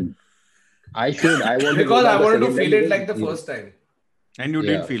second time? I wanted because I wanted to feel it like the first time. And you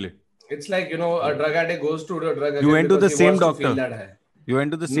didn't feel it. It's like, you know, a drug addict goes to a drug addict. You went to the same doctor. You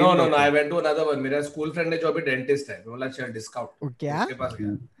went to the same doctor. No, I went to another one. मेरा school friend है जो अभी dentist है. मैं बोला चल discount. क्या? उसके पास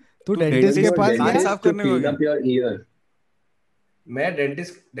गया. तू dentist के पास कान साफ करने को गया? मैं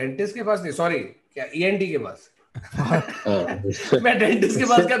डेंटिस्ट के पास नहीं, सॉरी, क्या ENT के पास. मैं डेंटिस्ट के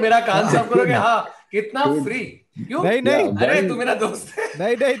पास क्या मेरा कान साफ करोगे? हाँ, कितना फ्री. क्यों? नहीं, अरे तू मेरा दोस्त है.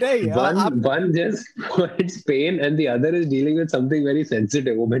 नहीं. One just it's pain and the other is dealing with something very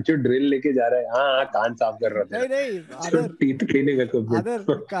sensitive. वो बच्चों drill लेके जा रहा है. हाँ, कान साफ कर रहा है. नहीं. Teeth cleaning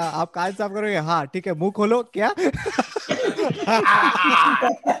equipment. आप कान साफ करोगे? हाँ, ठीक है. मुंह खोलो. क्या?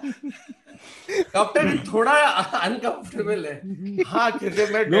 डॉक्टर थोड़ा uncomfortable है. हाँ, क्योंकि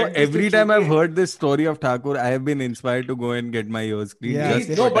मैं no, every time I've heard this story of Thakur, I have been inspired to go and get my ears cleaned. Yeah,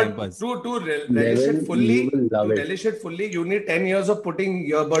 just for time pass. To relish it fully, you need 10 years of putting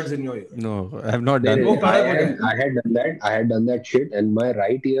earbuds in your ear. No, I have not done that. I had done that shit, and my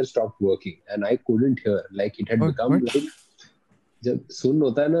right ear stopped working, and I couldn't hear. Like it had become like जब सुन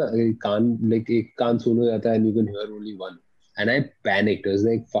होता है ना, कान like एक कान सुन हो जाता है, and you can hear only one. And I panicked. I was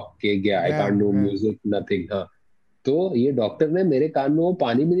like, fuck gaya, I can't do music, nothing. हाँ. तो ये डॉक्टर ने मेरे कान में वो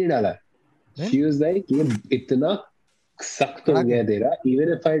पानी भी नहीं डाला. She was like, ये इतना सख्त हो गया तेरा. Even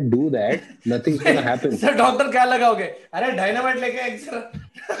if I do that, nothing's gonna happen. Sir doctor क्या लगाओगे? अरे डायनामाइट लेके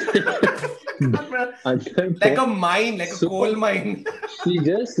like a mine, like a coal mine. She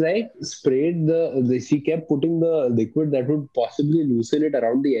just like sprayed she kept putting the liquid that would possibly loosen it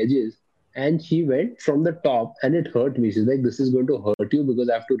around the edges. And she went from the top and it hurt me. She's like, this is going to hurt you because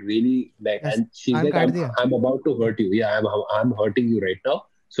I have to really like, and she's like, I'm about to hurt you. Yeah, I'm hurting you right now.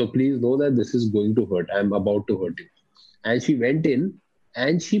 So please know that this is going to hurt. I'm about to hurt you. And she went in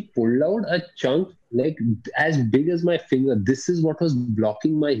and she pulled out a chunk like as big as my finger. This is what was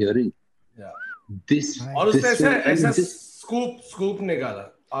blocking my hearing. Yeah. और उसने ऐसा scoop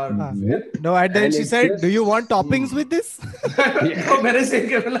निकाला. No, and then she said, do you want toppings with this? तो मेरे से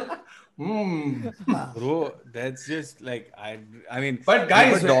क्या बोला? Bro, that's just like I mean, but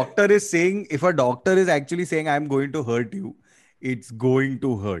guys, if a doctor is actually saying I'm going to hurt you, it's going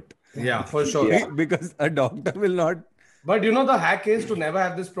to hurt. Yeah, for sure. Because a doctor will not. But you know the hack is to never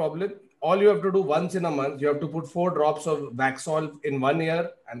have this problem. all you have to do once in a month, you have to put 4 drops of Waxol in one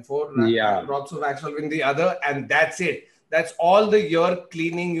ear and 4 drops of Waxol in the other, and that's it. That's all the ear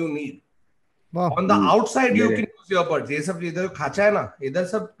cleaning you need. Wow. On the outside you can use earbuds. ये सब इधर खाचा है ना, इधर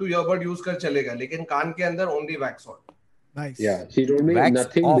सब तू earbud use कर चलेगा, लेकिन कान के अंदर only Waxol. Nice. Yeah, she told me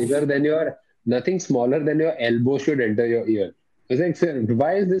nothing smaller than your elbow should enter your ear. I was like, sir,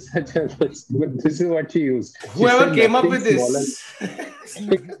 why is this such a... This is what she used. Whoever came up with this.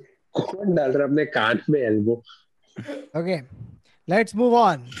 कौन डाल रहा अपने कान में elbow? Okay, let's move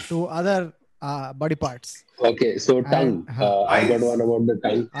on to other body parts. Okay, so tongue. I got one about the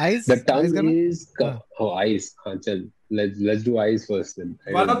tongue. Eyes. The tongue is eyes. Chal. Let's do eyes first then.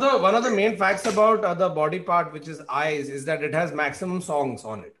 One of the main facts about the body part, which is eyes, is that it has maximum songs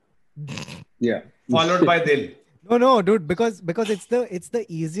on it. Yeah. Followed by Dil. No, dude, because it's the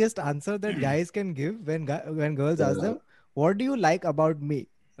easiest answer that guys can give when girls ask them, what do you like about me,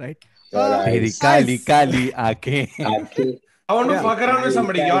 right? Kali aankhein. I want to fuck around with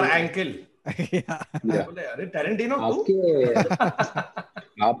somebody. Your ankle. Yeah. अरे Tarantino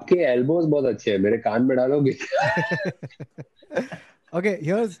आपके elbows बहुत अच्छे हैं, मेरे कान में डालोगे? Okay,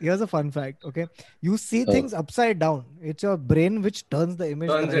 here's a fun fact. Okay, you see things upside down. It's your brain which turns the image.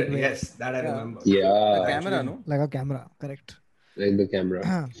 Turns it. Yes, that I remember. Yeah. The camera, no? Like a camera, correct? Like the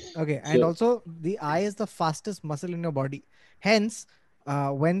camera. Okay, and also the eye is the fastest muscle in your body. Hence,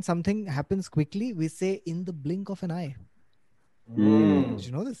 when something happens quickly, we say in the blink of an eye. Did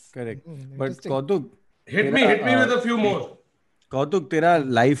you know this? Correct. But Kautuk, hit me with a few more. Kautuk, तेरा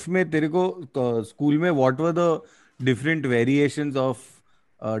life में तेरे को school में what were the different variations of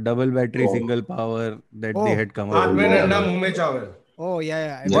double battery single power that they had come up with? हाथ में डंडा मुंह में चावल. Oh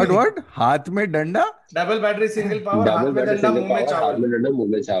yeah. What? हाथ में डंडा? Double battery single power. हाथ में डंडा मुंह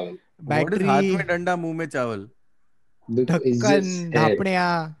में चावल. What is हाथ में डंडा मुंह में चावल? ढक्कन,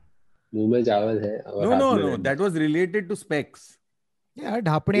 ढापड़िया. मुंह में चावल है. No. That was related to specs. Yeah,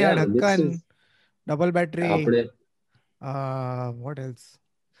 ढापड़िया, ढक्कन, double battery. What else?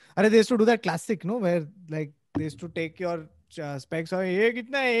 They used to do that classic, no, where like they used to take your specs और ये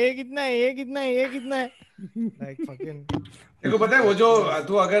कितना है, like fucking. देखो पता है वो जो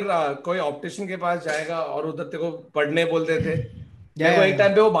तू अगर कोई ऑप्टिशियन के पास जाएगा और उधर तेरे को पढ़ने बोलते थे, देखो एक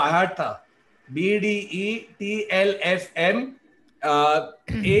टाइम पे वो बाहर था, BDETLFM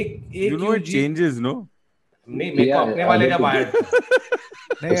एक you know it changes, no? नहीं मेरे को अपने वाले का बाहर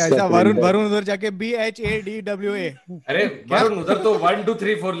नहीं ऐसा वरुण उधर जाके BHADWA. अरे वरुण उधर तो 1 2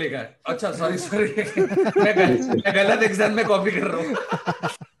 3 4 लिखा है. अच्छा सॉरी मैं गलत एग्जाम में कॉपी कर रहा हूँ.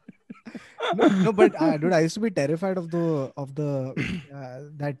 No, but dude, I used to be terrified of the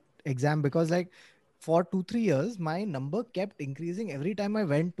that exam because like for 2-3 years my number kept increasing every time I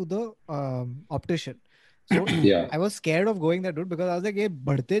went to the optician. So I was scared of going there, dude, because I was like, "ये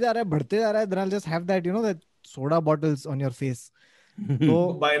बढ़ते जा रहा है." Then I'll just have that, that soda bottles on your face.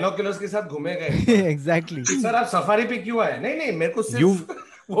 तो binoculars के साथ घूमेगा. Exactly. Sir आप सफारी पे क्यों आए? नहीं मेरे को सिर्फ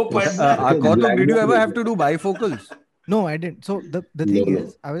वो पढ़ना. Kautuk, did you ever have to do bifocals? No, I didn't. So the thing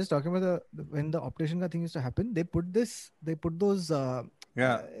is, I was talking about when the optician thing used to happen, they put those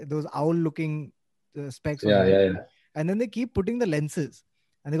those owl looking specs on it. And then they keep putting the lenses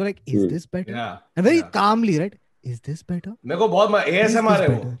and they go like, is this better? And very calmly, right? Is this better? मेरे को बहुत ASMR है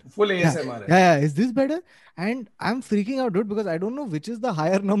वो, full ASMR है. Yeah, is this better? And I'm freaking out, dude, because I don't know which is the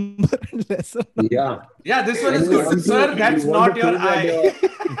higher number and lesser number. Yeah, this one is good. Sir, that's not your eye.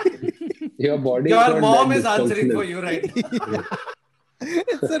 Your body. Your mom is answering for you, right?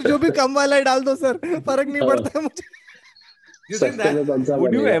 Sir, जो भी कम वाला है डाल दो sir, फर्क नहीं पड़ता है मुझे. You think that?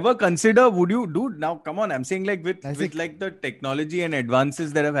 Would you ever consider? Dude, now come on, I'm saying like with like the technology and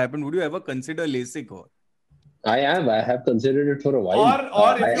advances that have happened, would you ever consider LASIK or? I have considered it for a while.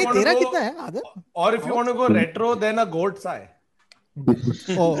 Or if you want to go retro, then a goat's eye.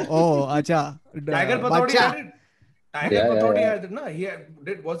 Oh, acha. Tiger Pathodi had it. Tiger Pathodi had it, na? He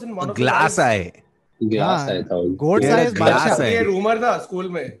wasn't one of glass eye. Glass eye था. Goat's eye is glass eye. ये rumor था school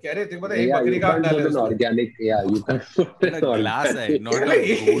में. कह रहे थे पता एक बकरी का आंख डाले. Organic, you can put an glass eye, not a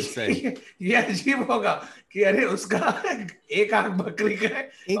goat's eye. ये अजीब होगा कि अरे उसका एक आंख बकरी का है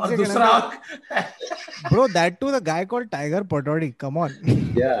और दूसरा आंख. Bro, that too the guy called Tiger Pathodi. Come on.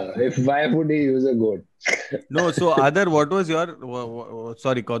 Yeah, why would he use a goat? No, so Adar, what was your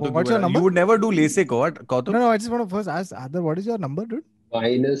sorry, Kautuk, what's your number? You would never do LASIK, what? Kautuk? No, I just want to first ask Adar, what is your number, dude?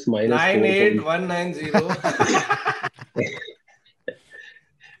 Minus 98190.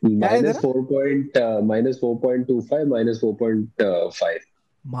 minus 4.25, minus 4.5.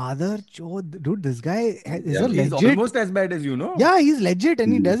 Mother chod, dude, this guy is a He's legit. almost as bad as you, know? Yeah, he's legit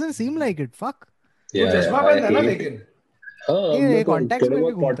and he doesn't seem like it. Fuck. चश्मा पहनता है ना लेकिन. हाँ ये मैं contacts थोड़े में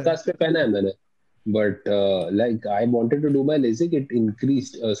भी बहुत घूमता है. पॉडकास्ट पे पहना है मैंने. But like I wanted to do my LASIK, it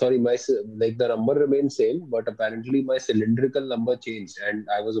increased. Sorry, like the number remained same, but apparently my cylindrical number changed,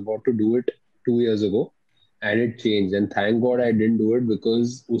 and I was about to do it 2 years ago, and it changed. And thank God I didn't do it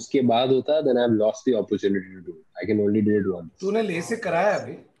because उसके बाद होता, then I've lost the opportunity to do it. I can only do it once. तूने LASIK कराया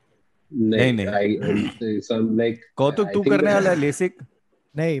अभी? नहीं. So I'm like, कौतुक I तू think करने that- वाला है लेसिक?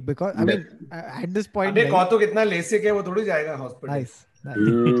 नहीं, because I mean at this point अबे नहीं. कौतुक इतना लेसिक है वो थोड़ी जाएगा hospital. Nice.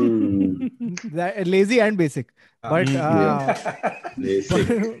 Hmm. Lazy and basic, but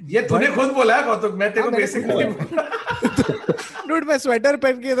LASIK. ये तूने खुद बोला है कौतुक, मैं तेरे को मैंने बेसिक खुद नहीं बोला. dude मैं स्वेटर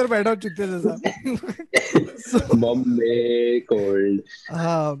पहन के इधर बैठा हूँ चुत्ते जैसा. Bombay cold.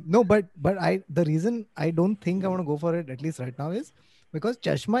 No, but the reason I don't think I want to go for it at least right now is because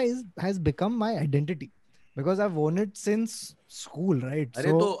chashma has become my identity because I've worn it since school, right? अरे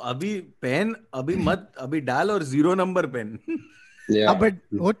तो अभी पहन, अभी मत, अभी डाल और 0 number पहन. Yeah. but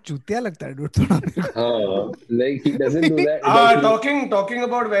वो चूतिया लगता है dude थोड़ा मेरे को. Like he doesn't do that. Like Talking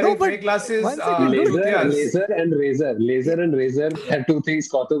about wearing No, but fake glasses. one second, laser and razor are two things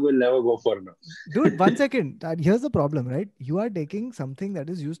Kautuk will never go for now. Dude, 1 second. Here's the problem, right? You are taking something that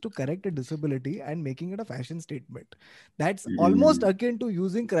is used to correct a disability and making it a fashion statement. That's almost akin to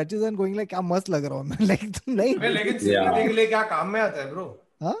using crutches and going like, क्या मस्त लग रहा हूँ मैं. Like नहीं. लेकिन sympathy के लिए क्या काम में आता है ब्रो?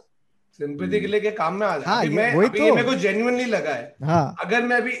 हाँ? सिंपैथी के लिए क्या काम में आता है? हाँ, अभी तो ये मेरे को जेन्युइनली लगा है. हाँ. अगर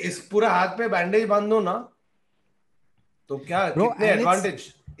मैं अभी इस पूरा हाथ पे बैंडेज बांध दूं ना, तो क्या कितने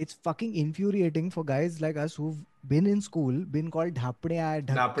advantage? It's fucking infuriating for guys like us who've been in school, been called dhapdiya,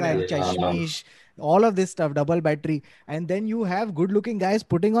 dhakka, chashmish, all of this stuff, double battery, and then you have good-looking guys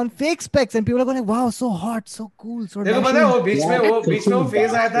putting on fake specs, and people are going, "Wow, so hot, so cool, so." देखो पता है वो बीच में वो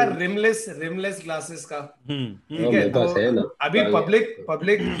phase आया था rimless glasses का. ठीक है, तो अभी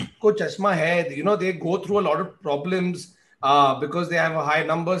पब्लिक को चश्मा है. You know they go through a lot of problems because they have a high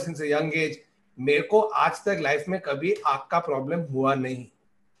number since a young age. मेरे को आज तक लाइफ में कभी आँख का प्रॉब्लम हुआ नहीं.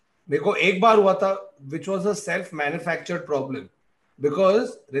 मेरे को एक बार हुआ था which was a self manufactured problem because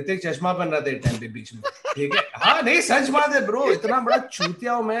Hrithik चश्मा पहन रहा था टाइम पे बीच में. ठीक है, हाँ नहीं सच बात है ब्रो. इतना बड़ा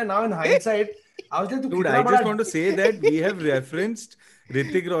चूतिया हूं मैं now in hindsight. I was like, Dude, I just want to say that we have referenced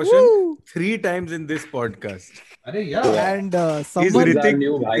Hrithik Roshan 3 times in this podcast. अरे यार, and Is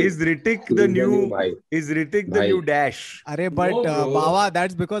Hrithik the new Dash? अरे but Baba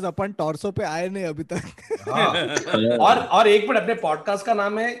that's because upon torso पे आए नहीं अभी तक. और एक मिनट, अपने पॉडकास्ट का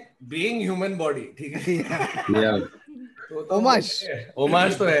नाम है Being Human Body. ठीक है,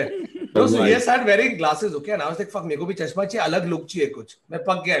 ओमाज तो है. तो ये side wearing glasses, okay, and I was like fuck, मेरे को भी चश्मा चाहिए, अलग लुक चाहिए कुछ. मैं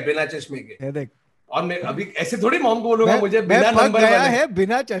पक गया बिना चश्मे के. देख, और मैं अभी ऐसे थोड़ी मॉम को बोलूंगा मुझे बिना नंबर गया है,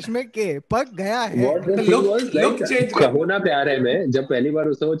 बिना चश्मे के पक गया है. लुक चेंज होना प्यार है. मैं जब पहली बार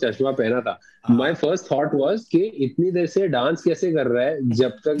उसने वो चश्मा पहना था, माय फर्स्ट थॉट वाज कि इतनी देर से डांस कैसे कर रहा है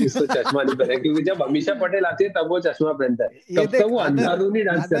जब तक इसको चश्मा नहीं पहना. क्योंकि जब अमीषा पटेल आती है तब वो चश्मा पहनता है, तब तक वो अंधाधुनी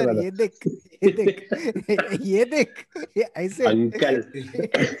डांस कर रहा था. ये देख ऐसे uncle.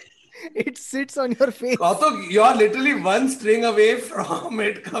 It sits on your face. Kautuk, you are literally one string away from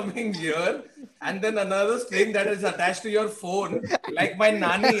it coming here, and then another string that is attached to your phone, like my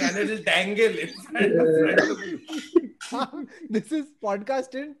nanny, and it will dangle in front of you. This is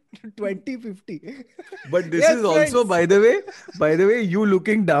podcast in 2050. But this is also, by the way, you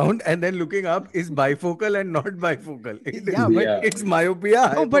looking down and then looking up is bifocal and not bifocal. It's myopia.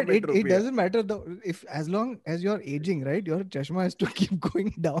 No, but it doesn't matter though. If as long as you're aging, right, your chashma has to keep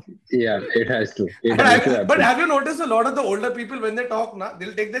going down. Yeah, it has to. But have you noticed a lot of the older people when they talk na,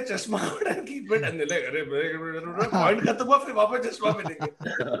 they'll take their chashma out and keep it and they're like, point खत्म हुआ फिर वापस चश्मा पहनेंगे.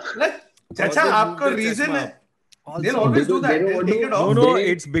 Like, चाचा आपका reason है. They'll always do that. They'll take it off. No,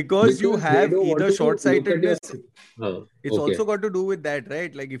 it's because you have either short-sightedness. It's okay. also got to do with that,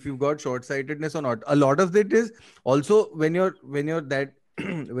 right? Like if you've got short-sightedness or not. A lot of it is also when you're that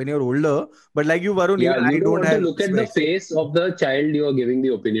when you're older. But like you, Varun, you I don't have to look at the face of the child you are giving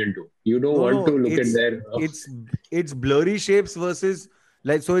the opinion to. You don't want to look at their. It's blurry shapes versus.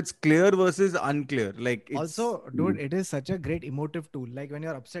 Like, so it's clear versus unclear. Like it's, also, dude, it is such a great emotive tool. Like when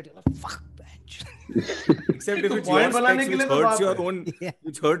you're upset, you're like, fuck, bitch. Except if it's your specs,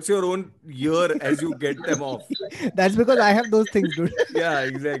 which hurts your own ear as you get them off. That's because I have those things, dude. Yeah,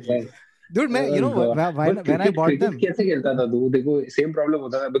 exactly. Dude, man, you know when I bought them. कैसे खेलता था तू? देखो same problem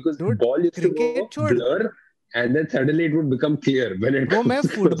होता था because ball used to go blur. And then suddenly it would become clear when it. मैं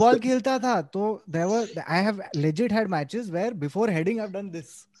football खेलता था तो I have legit had matches where before heading I've done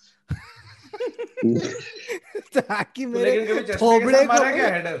this. ताकि मेरे थोबड़े को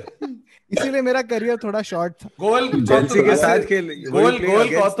इसीलिए मेरा करियर थोड़ा शॉर्ट था. गोल के साथ खेल. गोल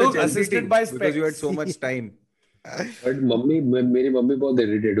कौतुक assisted by specs. Because you had so much time. But मेरी मम्मी बहुत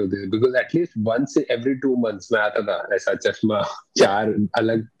इरिटेट होती थी because at least once every 2 months मैं आता था ऐसा चश्मा 4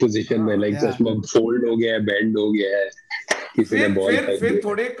 अलग पोजीशन में like चश्मा फोल्ड हो गया है, बेंड हो गया है, किसी ने बॉल फिर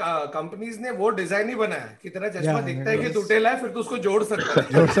थोड़े कंपनीज ने वो डिजाइन ही बनाया कि तेरा चश्मा दिखता है कि टूटेला है, फिर तू उसको जोड़ सकता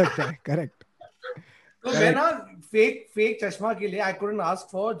है करेक्ट. तो मैं ना फेक चश्मा के लिए I couldn't ask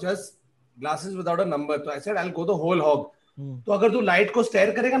for just glasses without a number, तो I said I will go the whole hog. तो अगर तू लाइट को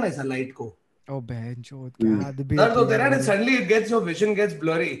स्टेयर करेगा ना ऐसा लाइट को, oh बेंचोद क्या हद भी दर्द होता है ना, suddenly it gets your vision gets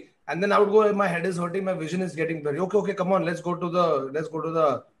blurry and then I would go, my head is hurting, my vision is getting blurry. Okay come on, let's go to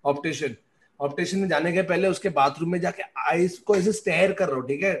the optician में जाने के पहले उसके बाथरूम में जाके आईज को ऐसे stair कर रहा हूँ,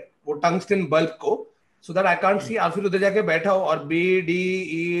 ठीक है, वो टंगस्टन बल्ब को, so that I can't see. और फिर उधर जाके बैठा हूँ और B D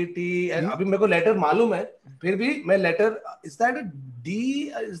E T, अभी मेरे को लेटर मालूम है, फिर भी मैं letter is that a D,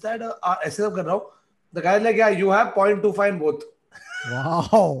 is that a R, ऐसे कर रहा हूँ. The guy is like, yeah, you have 0.25 in both.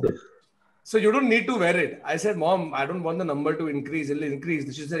 Wow. So you don't need to wear it. I said, Mom, I don't want the number to increase. It'll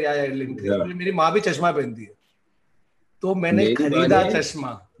increase. She said, yeah, it'll increase. Yeah. मेरी माँ भी चश्मा पहनती है, तो मैंने खरीदा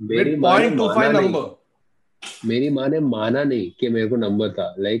चश्मा with 0.25 नंबर. मेरी माँ ने माना नहीं कि मेरे को नंबर था.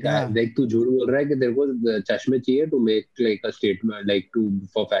 Like देख तू झूठ बोल रहा है कि तेरे को चश्मे चाहिए to make like a statement, like to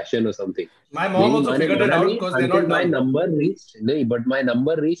for fashion or something. My mom also figured it out because they're not my number reached but my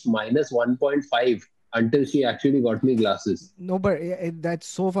number reached -1.5 until she actually got me glasses. No, but that's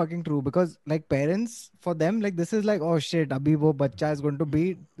so fucking true, because like parents, for them, like this is like, oh shit, abhi wo bachcha is going to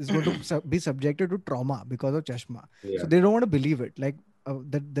be subjected to trauma because of chashma. Yeah. So they don't want to believe it. Like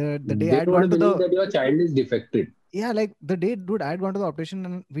the day I'd gone to that your child is defected. Yeah, like the day, dude, I had gone to the optician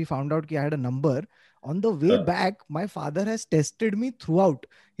and we found out I had a number. On the way back, my father has tested me throughout.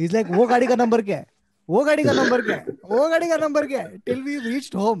 He's like, wo gaadi ka number kya hai? वो गाड़ी का number क्या है? वो गाड़ी का number क्या है? Till we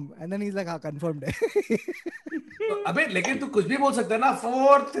reached home and then he's like, हाँ confirmed है. अबे लेकिन तू कुछ भी बोल सकता है ना.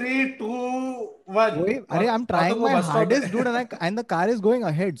 4 3 2 1. अरे I'm trying my hardest, dude, and the car is going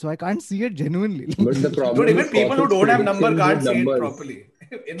ahead, so I can't see it genuinely. But the problem, dude, even people who don't have number can't see it properly.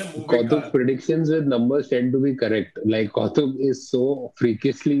 In a movie, Kautuk's predictions with numbers tend to be correct. Like Kautuk is so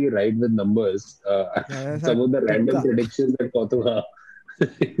freakishly right with numbers. Some of the random predictions that Kautuk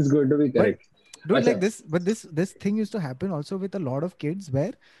is going to be correct. Dude, like this thing used to happen also with a lot of kids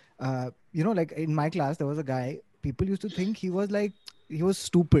where, you know, like in my class, there was a guy, people used to think he was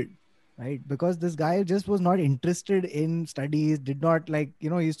stupid, right? Because this guy just was not interested in studies, did not like,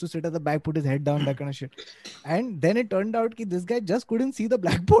 you know, he used to sit at the back, put his head down, that kind of shit. And then it turned out that this guy just couldn't see the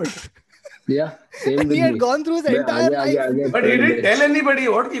blackboard. Yeah, same and with he had me. gone through his entire life. But he didn't tell anybody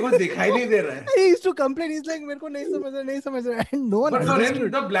what, because दिखाई नहीं दे रहा है. He used to complain. He's like, मेरे को नहीं समझ रहा. And no one understood. But for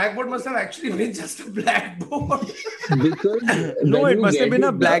him, the blackboard must have actually been just a blackboard. Because no, it must have been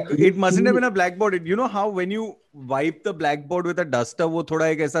a black. It mustn't have been a blackboard. You know how when you wipe the blackboard with a duster, वो थोड़ा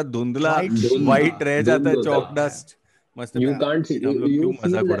एक ऐसा धुंधला white रह जाता है, chalk dust. You can't see. You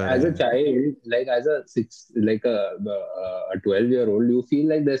feel as a child, like as a 12-year-old, you feel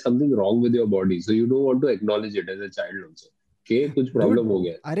like there's something wrong with your body, so you don't want to acknowledge it as a child also. Okay, कुछ problem हो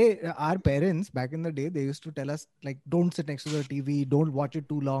गया. अरे, our parents back in the day, they used to tell us like, don't sit next to the TV, don't watch it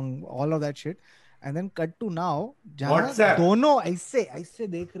too long, all of that shit. And then cut to now, WhatsApp. दोनों ऐसे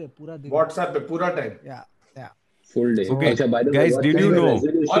देख रहे पूरा दिन. WhatsApp पे पूरा time. Yeah. Full day. Okay, by the guys, way, did you know?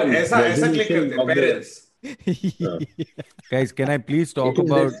 और ऐसा click करते parents. Guys, can I please talk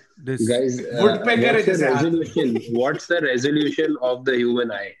about this? Guys, what's the resolution of the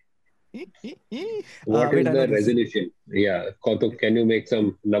human eye? What is the resolution? Yeah, Kautuk, can you make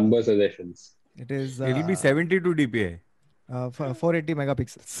some number suggestions? It'll be 72 dpi. 480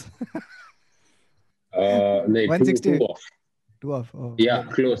 megapixels. No, 160. Two off. Oh, yeah,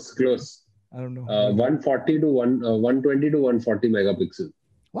 close. I don't know. 120 to 140 megapixels.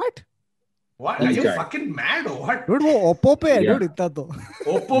 What? Are you fucking mad or what? Dude, वो Oppo पे है, dude, इतना तो.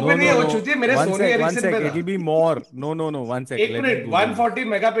 Oppo पे नहीं, वो चूतिया मेरे Sony Ericsson पे था. It'll be more. No, 1 second. एक मिनट, 140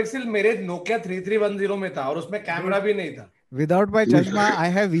 मेगापिक्सल मेरे Nokia 3310 में था और उसमें कैमरा भी नहीं था. Without my chashma, I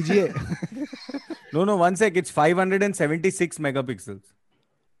have VGA. No, 1 sec. It's 576 megapixels.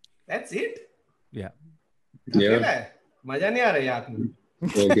 That's it? Yeah. मजा नहीं आ रहा है यार में.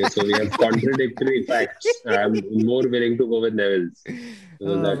 Okay, so we have contradictory facts. I'm more willing to go with Neville's.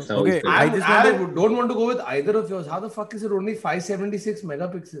 So that sounds okay. I don't want to go with either of yours. How the fuck is it only 576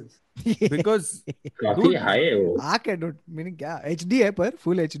 megapixels? Because काफी high है वो. आके dude, meaning क्या? HD है पर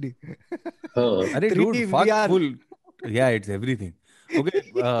full HD. अरे dude, fuck full. Yeah, it's everything. Okay.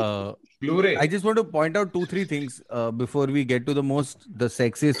 Blu-ray. I just want to point out 2-3 things before we get to the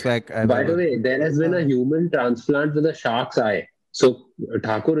sexiest fact. By the way, there has been a human transplant with a shark's eye. So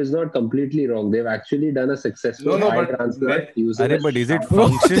Thakur is not completely wrong. They've actually done a successful eye transplant using but is it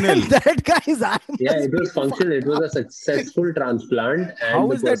functional? That guy is. Yeah, it was functional. It was a successful transplant. And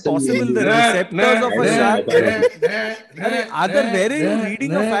how is that possible? The receptors of a shark. Other, where are you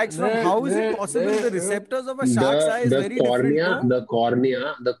reading the facts from? How is it possible? The receptors of a shark's eye is very different. The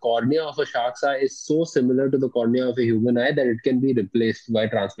cornea of a shark's eye is so similar to the cornea of a human eye that it can be replaced by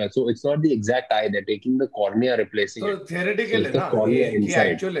transplant. So it's not the exact eye. They're taking the cornea, replacing it. Theoretically, so the cornea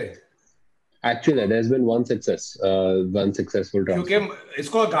inside. Actually, there's been one successful transplant. क्योंकि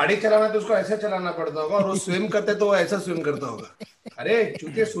इसको गाड़ी चलाना तो उसको ऐसा चलाना पड़ता होगा और वो स्विम करते तो वो ऐसा स्विम करता होगा. अरे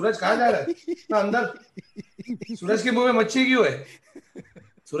चूतिया, सूरज कहाँ जा रहा है? ना अंदर. सूरज के मुंह में मच्छी क्यों है?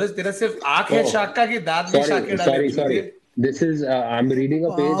 सूरज तेरा सिर्फ आँख है शार्क का कि दांत भी शार्क के डाले? Sorry. This is I'm reading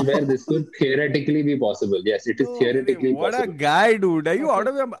a page where this could theoretically be possible. Yes, it is theoretically what possible. What a guy, dude. Are you out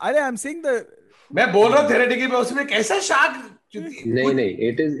of your... I'm saying the... मैं बोल रहा हूँ theoretically, मैं उसमें कैसा shark? नहीं,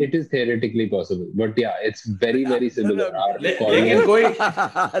 it is theoretically possible, but yeah, it's very similar. लेकिन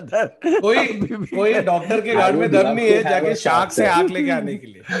कोई डॉक्टर के गार्ड में दम नहीं है जाके शार्क से आँख लेके आने के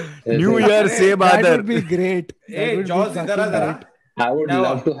लिए. न्यू ईयर से बादर. That would be great. George इधर जरा. I would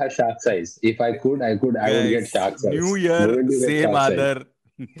love to have shark size. If I could, I would get shark size. New year, same other.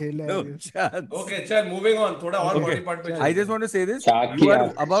 Okay, chal, moving on. Thoda aur body part pe. I just want to say this. You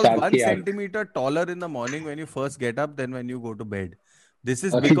are about 1 centimeter taller in the morning when you first get up than when you go to bed. This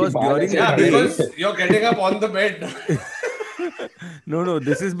is because during the day... because you're getting up on the bed. No,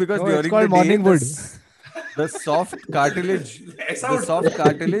 this is because during the day... morning wood. The soft cartilage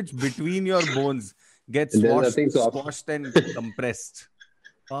between your bones gets squashed and compressed.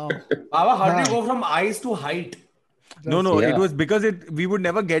 Wow. Baba, how do you go from eyes to height? No, it was because we would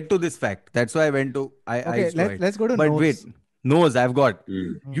never get to this fact. That's why I went to eyes to height. Let's go to but nose. Wait, nose I've got.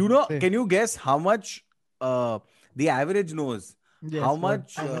 You know, can you guess how much the average nose, how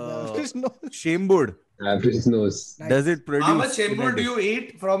much Shembud average nose does it produce? How much Shembud do you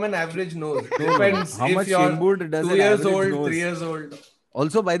eat from an average nose? Depends. How much Shembud does 2 years old, 3 years old.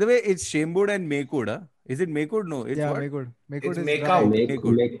 Also, by the way, it's Shembud and Mekud. Huh? Is it Mekud? No, it's what? Mekud. It's is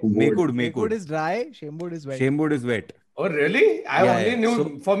Mekud is dry. Shembud is wet. Shembud is wet. Oh, really? I only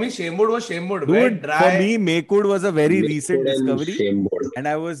knew. For me, Shembud was Shembud. Wet, dry. For me, Mekud was a very recent discovery. And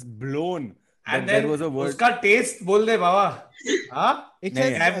I was blown. And then there was a word. Uska taste, bol de baba. Huh? It's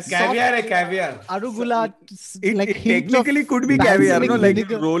caviar. Arugula. It technically could be caviar. No, like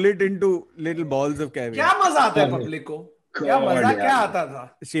you roll it into little balls of caviar. क्या मजा आता है public को? क्या मजा क्या आता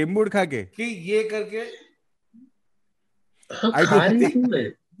था? शेम्बुड खा के कि ये करके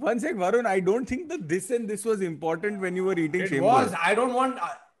one sec, Varun, I don't think that this and this was important when you were eating Shembud. It was. I don't want,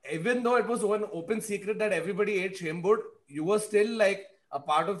 even though it was one open secret that everybody ate Shembud, you were still like, a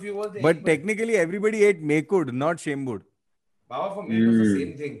part of you was... But technically everybody ate Mekud, not Shembud. Baba, for me it was the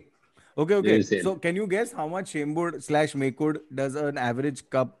same thing. Okay. So can you guess how much Shembud / Mekud does an average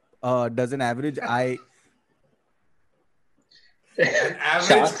cup, does an average eye... An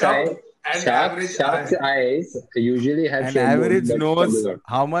average cup and average eyes usually have an average nose.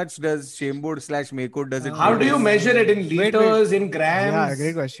 How much does Shembud / Mekud does it? How do you measure it in liters, in grams? Yeah,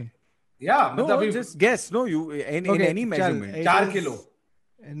 great question. Yeah, no, just guess. No, you in any measurement. 4 kilo.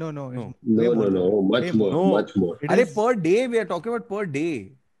 No. Much more. Per day, we are talking about per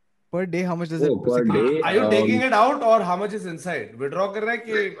day. Per day, how much does it? Per day. Are you taking it out or how much is inside? Withdraw कर रहा है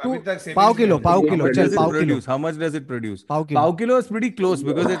कि अभी तक savings pav kilo. How much does it produce? Pav kilo is pretty close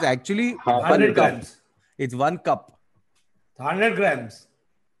because it's actually 100 grams. It's 1 cup. 100 grams.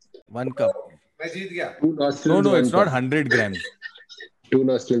 1 cup. मैं जीत गया. No, it's not 100 grams. 2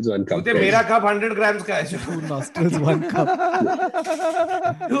 nostrils, 1 cup. मेरा cup 100 grams का है. 2 nostrils, 1 cup.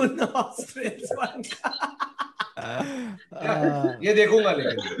 2 nostrils, 1 cup. ये देखूंगा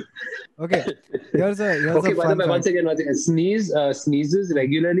लेकिन. Okay. Here's a fun fact. Once again. Sneezes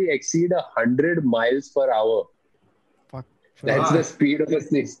regularly exceed 100 miles per hour. Fuck. That's the speed of a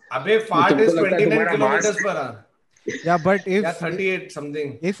sneeze. अबे fart is 29 kilometers per hour. Yeah, but if 38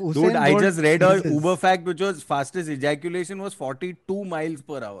 something. If Usain Dude, I Bolt just read a Uber fact which was fastest ejaculation was 42 miles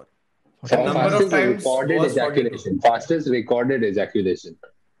per hour. Number of times recorded ejaculation. Fastest recorded ejaculation.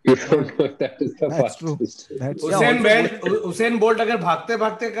 You don't know if that is the fastest. Usain Bolt अगर भागते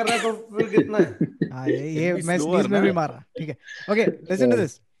कर रहा है तो फिर कितना है? हाँ ये मैं sneeze में भी मारा. ठीक है. Okay, listen to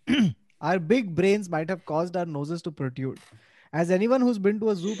this. Our big brains might have caused our noses to protrude. As anyone who's been to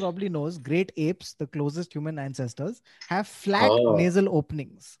a zoo probably knows, great apes, the closest human ancestors, have flat nasal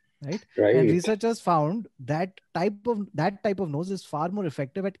openings, right? And researchers found that type of nose is far more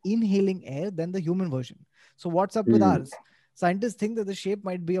effective at inhaling air than the human version. So what's up with ours? Scientists think that the shape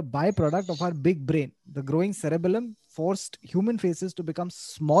might be a byproduct of our big brain. The growing cerebellum forced human faces to become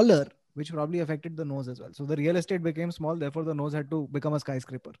smaller, which probably affected the nose as well. So the real estate became small, therefore the nose had to become a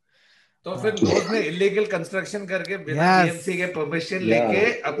skyscraper. तो फिर knows ने illegal construction करके बिना BMC के permission लेके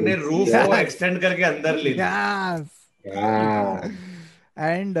अपने roof को extend करके अंदर ले लिया.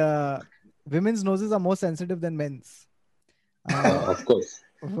 And women's noses are more sensitive than men's. Of course.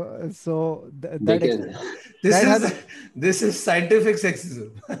 So this is scientific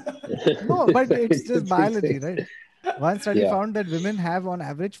sexism. No, but it's just biology, right? One study found that women have on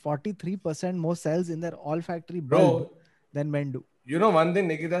average 43% more cells in their olfactory bulb than men do. You know one thing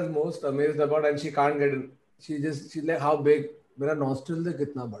Nikita's most amazed about, and she can't get it. She's like, how big? मेरा nostril से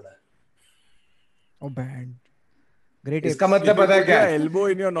कितना बड़ा है? Oh, bad. Great. इसका मतलब पता है क्या? Elbow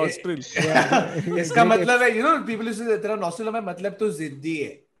in your nostril. इसका मतलब है, you know, people used to say तेरा nostril में मतलब तू जिद्दी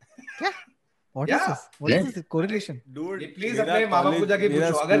है. क्या? What is this? What is this correlation? Dude, please अपने माँ बाप को जाके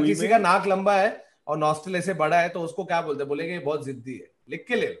पूछो. अगर किसी का नाक लंबा है और nostril ऐसे बड़ा है तो उसको क्या बोलते हैं? बोलेंगे ये बहुत जिद्दी है. लिख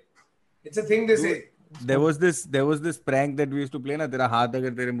के ले. It's a thing they say. There was this prank that we used to play ना, तेरा हाथ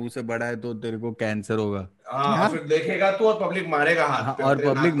अगर तेरे मुंह से बड़ा है तो तेरे को कैंसर होगा. हाँ, फिर देखेगा तू और पब्लिक मारेगा हाथ पे. और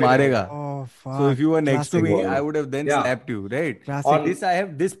पब्लिक मारेगा. Oh, fuck. So if you were next to me, I would have then slapped you, right? On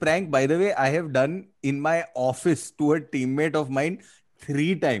this prank, by the way, I have done in my office to a teammate of mine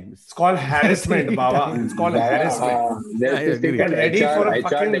 3 times. It's called harassment, Baba. It's called harassment. Get ready for a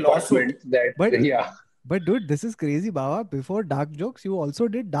fucking lawsuit. But dude, this is crazy, Baba. Before dark jokes, you also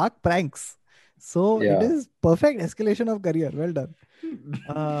did dark pranks. So it is perfect escalation of career. Well done.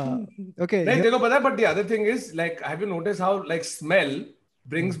 Okay. Like, but the other thing is, like, have you noticed how like smell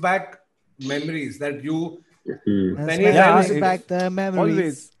brings back memories that you many times back the memories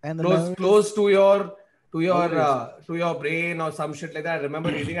always and close to your brain or some shit like that. I remember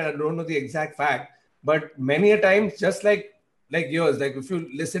reading it. I don't know the exact fact, but many a times, just like yours, like if you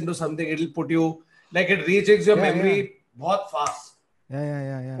listen to something, it'll put you like it rejects your memory बहुत fast.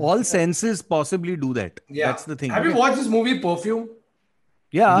 Yeah. All senses possibly do that. Yeah. That's the thing. Have you watched this movie Perfume?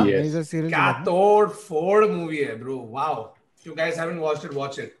 Yeah. Yes. क्या तोड़ फोड़ movie है, bro. Wow. If you guys haven't watched it,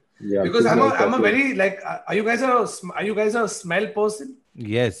 watch it. Yeah, because I'm a very like. Are you guys a smell person?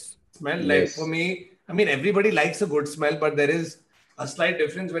 Yes. Smell like for me. I mean, everybody likes a good smell, but there is a slight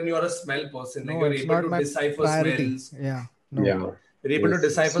difference when you are a smell person. Like you're able to decipher smells. Yeah. You're able to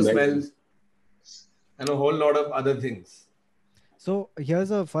decipher smells and a whole lot of other things. So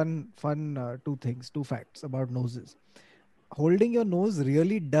here's a fun two facts about noses. Holding your nose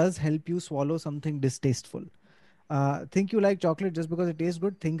really does help you swallow something distasteful. Think you like chocolate just because it tastes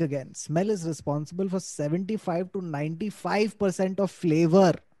good? Think again. Smell is responsible for 75 to 95% of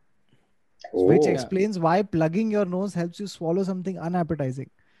flavor, which explains why plugging your nose helps you swallow something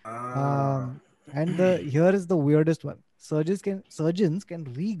unappetizing. And here is the weirdest one. Surgeons can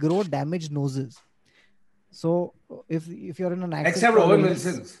regrow damaged noses. So if you're in an accident, except Owen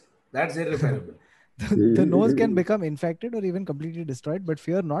Wilson's, that's irreparable. The nose can become infected or even completely destroyed, but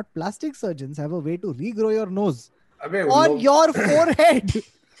fear not, plastic surgeons have a way to regrow your nose on your forehead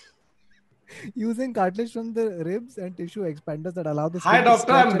using cartilage from the ribs and tissue expanders that allow the skin. Hi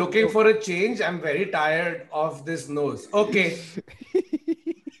doctor, I'm looking for a change. I'm very tired of this nose. Okay.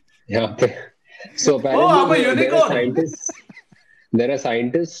 Yeah. So apparently I'm a unicorn. There are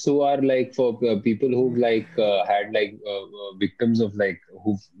scientists who are like for people who like had like victims of like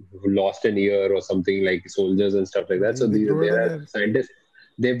who lost an ear or something, like soldiers and stuff like that. So there are scientists.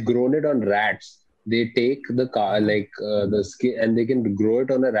 They've grown it on rats. They take the the skin and they can grow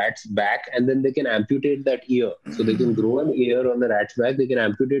it on a rat's back, and then they can amputate that ear. So they can grow an ear on the rat's back. They can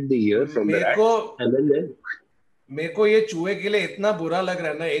amputate the ear from the rat, and then मेरे को ये चूहे के लिए इतना बुरा लग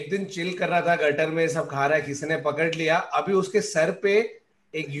रहा है ना. एक दिन चिल कर रहा था गटर में, सब खा रहा है, किसी ने पकड़ लिया. अभी उसके सर पे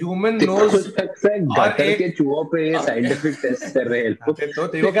एक ह्यूमन नोज गटर के चूहों पे ये साइंटिफिक टेस्ट कर रहे हैं. तो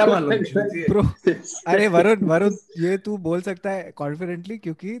तेरे क्या मालूम? अरे वरुण ये तू बोल सकता है कॉन्फिडेंटली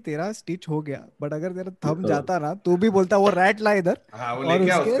क्योंकि तेरा स्टिच हो गया, बट अगर तेरा थंब जाता ना तू भी बोलता वो रैट ला इधर और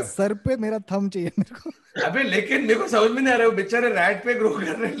उसके सर पे मेरा थंब चाहिए मेरे को. अबे लेकिन मेरे को समझ में नहीं आ रहा है, बेचारे रैट पे ग्रो कर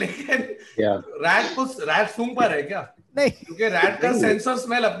रहे हैं, लेकिन रैट सूंघ पा रहा है क्या? नहीं, क्योंकि रैट का सेंस ऑफ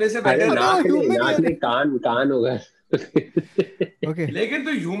स्मेल अपने से बेटर है. कान होगा. Okay. लेकिन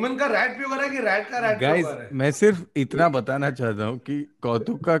तो ह्यूमन का रैट पे हो रहा है कि रैट का रैट पे हो रहा है? मैं सिर्फ इतना बताना चाहता हूँ कि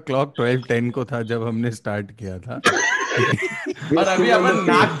कौतुक का क्लॉक 12:10 को था जब हमने स्टार्ट किया था. और अभी अपन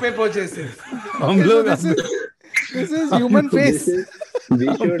नाक पे पहुंचे सिर्फ. हम लोग This is human face.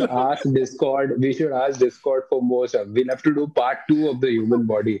 We should ask Discord. We should ask Discord for more stuff. We'll have to do part 2 of the human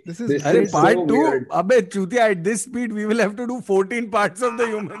body. This is This Arey, is part so 2. weird. Abbe, chutia, at this speed, we will have to do 14 parts of the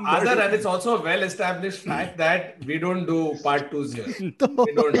human body. Other, and it's also a well-established fact that we don't do part 2s here. We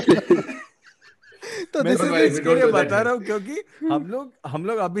don't. तो मैं this सिर्फ we इसके don't लिए do that बता here. रहा हूँ क्योंकि हम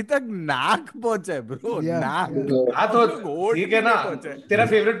लोग अभी तक नाक पहुंचे ब्रो Yeah, नाक yeah. हाँ तो हम लोग होठ ठीक है भी ना, नहीं पहुंचे। तेरा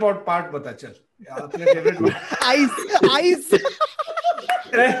फेवरेट पार्ट बता चल, अपने फेवरेट Eyes.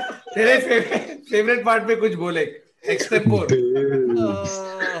 तेरे फेवरेट पार्ट पे कुछ बोले extempore.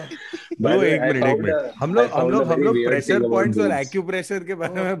 By bro the way, एक I मिनट found a- हम I लोग found a very weird pressure thing about points और boobs. एक्यूप्रेशर के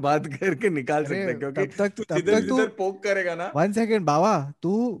बारे में बात करके निकाल सकते हैं क्योंकि तू जिधर तब जिधर तक पोक करेगा ना 1 second बाबा,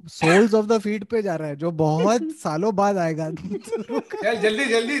 तू सोल्स ऑफ द फीट पे जा रहा है जो बहुत सालों बाद आएगा। चल जल्दी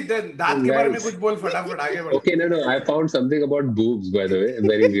जल्दी दांत के बारे में कुछ बोल, फटाफट आगे बढ़। Okay, no, I found something about boobs, by the way,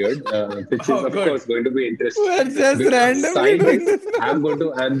 very weird, which is Oh, of good. course going to be interesting. We're just Because randomly doing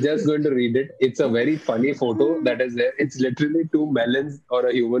scientists, I'm just going to read it. It's a very funny photo that is there. It's literally 2 melons or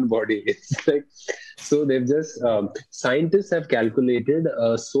a human body. It's like, so they've just scientists have calculated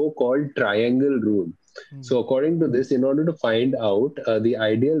a so-called triangle rule. So according to this, in order to find out the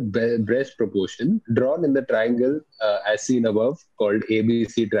ideal breast proportion drawn in the triangle as seen above, called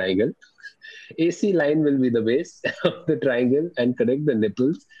ABC triangle, AC line will be the base of the triangle and connect the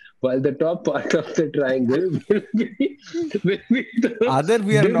nipples, while the top part of the triangle will be the Other,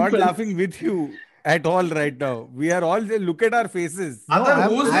 we are not dimples. laughing with you at all right now. We are all look at our faces. Other,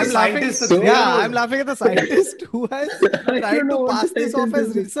 who's the laughing. scientist? So- Yeah, I'm laughing at the scientist who has tried don't know to what pass this off as scientist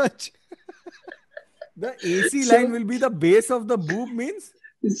is. research. The AC So- line will be the base of the boob means?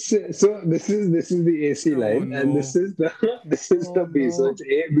 So this is the AC line, no. and this is the B. So no. it's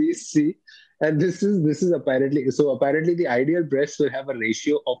A, B, C, and this is apparently the ideal breast will have a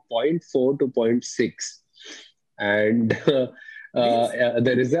ratio of 0.4 to 0.6, and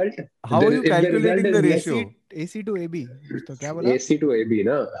the result. How are you if the result calculating the is ratio? AC to AB. कुछ तो क्या बोला? AC to AB,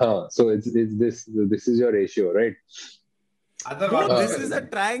 na? So it's this is your ratio, right? Other, No, what this is a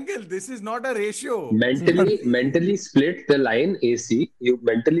triangle. This is not a ratio. Mentally split the line AC. You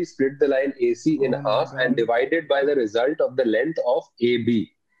mentally split the line AC in Oh my half and God. divide it by the result of the length of AB.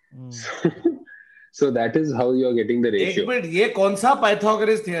 So that is how you are getting the एक ratio. Minute, ये कौन सा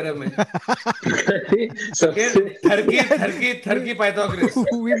Pythagoras theorem है? सबसे थर्की Pythagoras.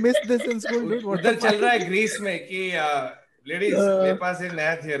 We missed this in school, dude. What उधर the चल fuck? रहा है ग्रीस में कि लेडीज मेरे पास एक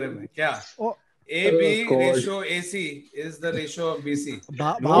नया थ्योरम है क्या? Oh, AB Oh, God. ratio AC is the ratio of BC. No,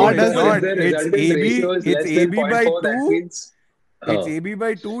 Baba it's does not. If the It's resultant AB. ratio is It's less than AB by 0.4, that 2. means It's AB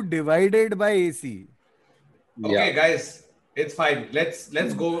by 2 divided by AC. Okay, yeah. guys, it's fine.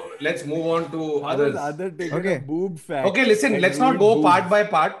 Let's go. Let's move on to How others. is other taking Okay. a boob fact? Okay, listen. and Let's not doing go boobs? part by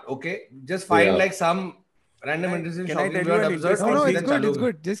part. Okay, just find Yeah. like some random interesting Can I shocking tell you beyond an absurd. No, और no, फिर it's then good. चालू It's कर.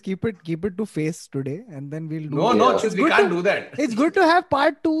 good. Just keep it to face today, and then we'll do. No, Yeah. Chus, we can't do that. It's good to have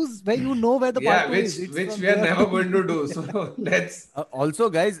part 2s where you know where the Yeah, part 2 is. It's which from we are there never to- going to do. So let's. Also,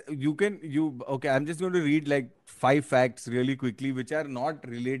 guys, okay, I'm just going to read like 5 facts really quickly, which are not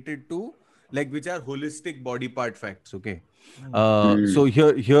related to, like, which are holistic body part facts. Okay. So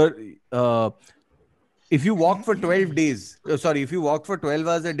here, if you walk for 12 days, if you walk for 12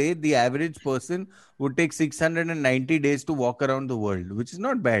 hours a day, the average person would take 690 days to walk around the world, which is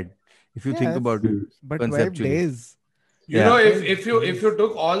not bad if you think Yes. about it But 12 conceptually. days. You Yeah. know, if you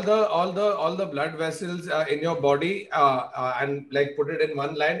took all the blood vessels in your body and like put it in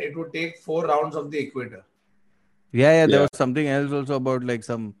one line, it would take 4 rounds of the equator. Yeah, there Yeah. was something else also about like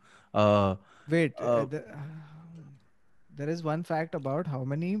some Wait, Uh, there is one fact about how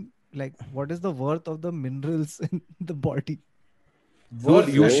many, like, what is the worth of the minerals in the body? dude,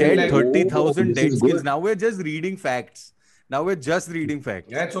 you Like- shared like- 30,000 this dead is skins. good. Now we're just reading facts.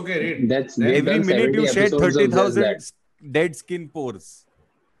 Yeah, it's okay. Read. That's Every minute you shed 30,000 that. dead skin pores,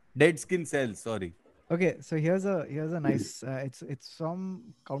 dead skin cells. Sorry. Okay, so here's a nice. It's from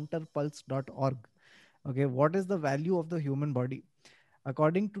counterpulse.org. Okay, what is the value of the human body?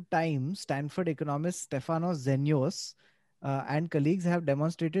 According to Time, Stanford economist Stefanos Zenios and colleagues have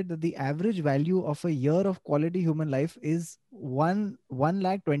demonstrated that the average value of a year of quality human life is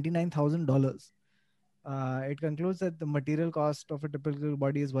 $1,29,000. It concludes that the material cost of a typical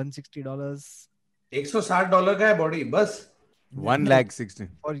body is $160. $160 का है body बस. 1,60,000.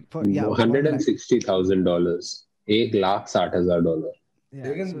 For yeah, $160,000. $1,60,000. yeah,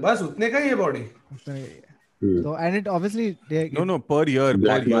 लेकिन so- बस उतने का ही है body. So and it obviously No, per year.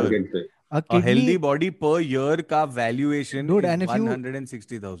 Black Per year. market पे. a A healthy kidney, body per year का valuation Dude, is and if you-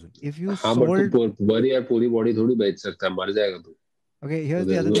 160,000. if you हाँ, but sold तू पूरी body थोड़ी बेच सकता है, मर जाएगा तू. Okay, here's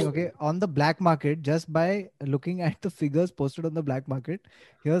the other thing. Okay, on the black market, just by looking at the figures posted on the black market,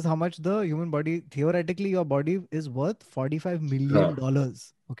 here's how much the human body, theoretically, your body is worth $45 million.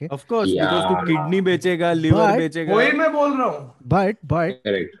 Okay. Of course, because तू kidney बेचेगा, liver बेचेगा. वही मैं बोल रहा हूँ. But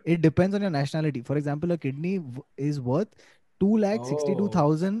Correct. it depends on your nationality. For example, a kidney is worth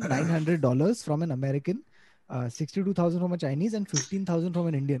 $262,900 from an American, 62,000 from a Chinese, and 15,000 from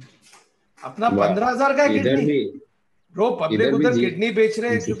an Indian. अपना 15,000 का किडनी. ब्रो पब्लिक उधर भी किडनी बेच रहे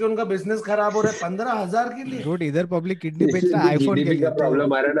हैं क्योंकि उनका बिजनेस खराब हो रहा है 15,000 के लिए. Dude, इधर पब्लिक किडनी बेच रहा है आईफोन के लिए. जीडीपी का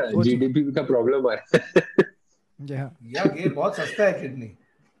प्रॉब्लम आ रहा है ना, जीडीपी का प्रॉब्लम आ रहा है. यार ये बहुत सस्ता है किडनी.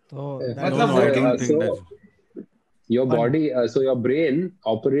 तो मतलब your body, so your brain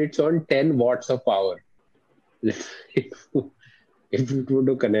operates on 10 watts of power. If it would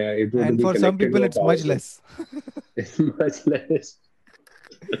to connect, it would and be for some people it's much less. It's much less.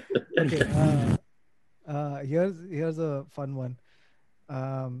 Okay. Here's a fun one.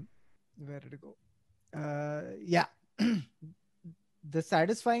 Where did it go? Yeah. The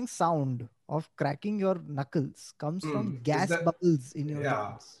satisfying sound of cracking your knuckles comes from gas bubbles in your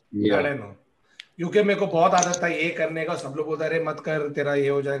lungs. I don't know. क्योंकि मेरे को बहुत आदत था ये करने का. सब लोग बोलते अरे मत कर, तेरा ये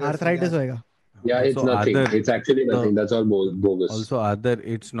हो जाएगा. Arthritis होएगा. Yeah, it's nothing. It's actually nothing. That's all bogus. Also, Adar,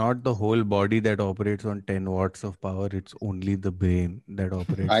 it's not the whole body that operates on 10 watts of power. It's only the brain that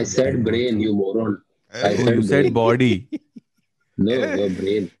operates. I said brain, you moron. You said body. No, your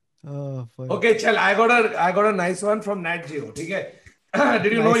brain. Okay, chal. I got a nice one from Nat Geo. ठीक है.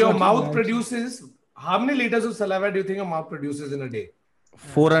 Did you know your mouth produces how many liters of saliva do you think your mouth produces in a day?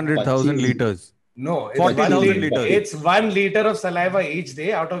 400,000 liters. No, it's 40,000 liters. It's 1 liter of saliva each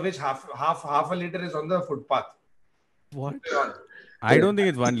day, out of which half a liter is on the footpath. What? I don't think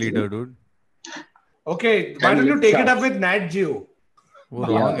it's 1 liter, dude. Okay, why don't you take it up with Nat Geo?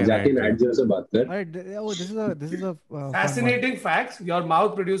 जाके Nat Geo से बात कर. This is a fascinating facts. Your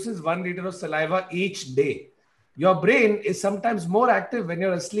mouth produces 1 liter of saliva each day. Your brain is sometimes more active when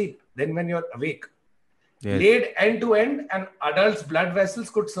you're asleep than when you're awake. Yes. Laid end to end, an adult's blood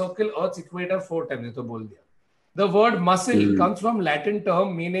vessels could circle Earth's equator 4 times. ये तो बोल दिया. The word muscle comes from Latin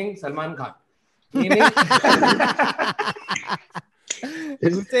term meaning Salman Khan. Meaning all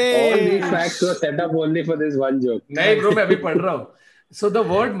these facts were set up only for this one joke. नहीं bro, मैं अभी पढ़ रहा हूँ. So the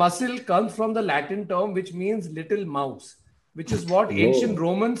word muscle comes from the Latin term which means little mouse, which is what ancient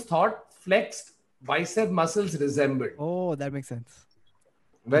Romans thought flexed bicep muscles resembled. Oh, that makes sense.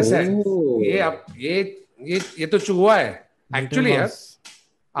 वैसे ये तो चूहा है एक्चुअली यार.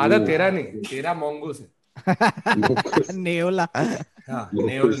 आधा तेरा नहीं, तेरा मोंगूस है. नेवला.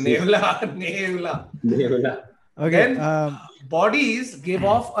 नेवला. Okay. Then bodies give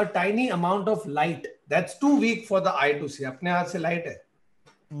off a tiny amount of light that's too weak for the eye to see. अपने हाथ से लाइट है.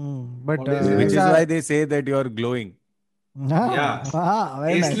 But which is why they say that you are glowing.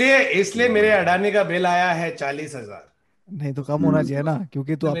 इसलिए मेरे अडानी का बिल आया है 40,000. नहीं तो कम होना चाहिए ना,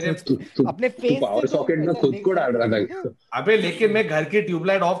 क्योंकि तू अपने फेस पावर सॉकेट में खुद को डाल रहा था. अबे लेकिन मैं घर की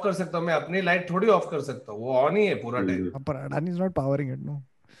ट्यूबलाइट ऑफ कर सकता हूँ, मैं अपनी लाइट थोड़ी ऑफ कर सकता हूँ. वो ऑन ही है पूरा टाइम. पर Adani is not powering it. No.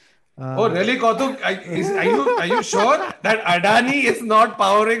 Oh really, Kautuk? Are you sure that Adani is not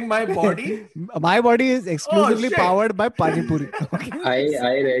powering my body? My body is exclusively powered by Pani Puri. Okay. I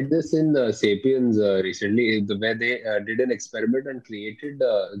read this in Sapiens recently, where they did an experiment and created. I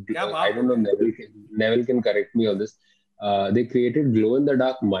don't know. Neville can correct me on this. They created glow in the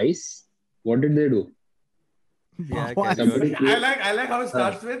dark mice. What did they do? Yeah, I like how it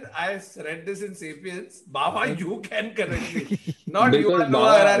starts with I read this in Sapiens. Baba, you can correct me. Not because you are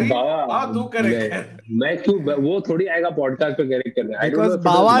Noah Harari. Baba, तू correct कर. मैं क्यों वो थोड़ी आएगा podcast पे correct करने. Because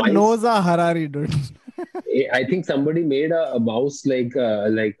Baba knows a Harari, dude. I think somebody made a mouse like a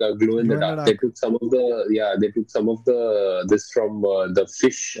glow in the dark. They took some of the this from the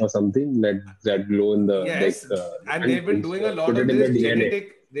fish or something that glow in the and they've been doing a lot of this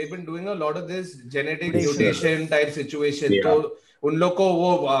genetic. They've been doing a lot of this genetic mutation type situation. तो उन लोग को वो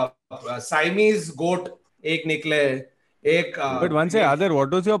Siamese goat एक निकले एक. But once Adar,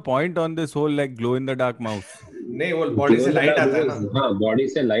 what was your point on this whole like glow in the dark mouse? नहीं, वो body से light आता है ना. हाँ, body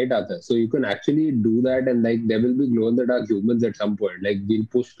से light आता है. So you can actually do that, and like there will be glow in the dark humans at some point. Like we'll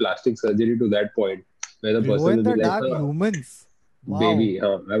push plastic surgery to that point where the person will be like, glow in the dark humans. Wow. Baby,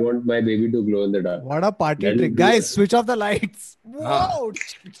 I want my baby to glow in the dark. What a party trick. Guys, switch off the lights. Wow.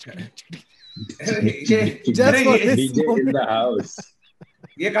 Just for this DJ moment. in the house.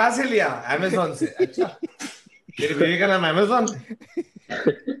 ये कहाँ से लिया? Amazon से. अच्छा. तेरे baby का नाम Amazon?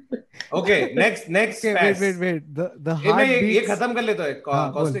 Okay, next. Wait. The heartbeats. ये खत्म कर लेते हैं.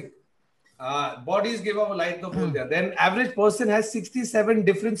 Caustic. Bodies give off light. तो बोल दिया. Then average person has 67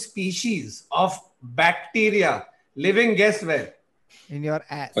 different species of bacteria living. Guess where? In your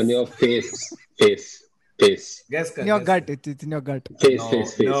ass. On your face. Guess In your guess gut. It's in your gut.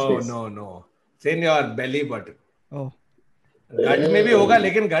 Face. No. It's in your belly button. Oh. गट में भी होगा,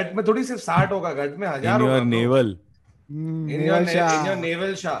 लेकिन गट में थोड़ी सिर्फ 60 होगा, गट में 1000 In होगा. your navel. In your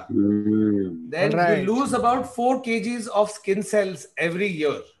navel shaft. Then Alright. you lose about 4 kgs of skin cells every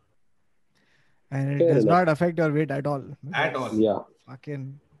year. And it does not affect your weight at all. At all. Yeah.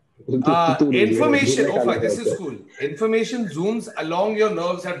 Fucking. Information. Oh, this is cool. Information zooms along your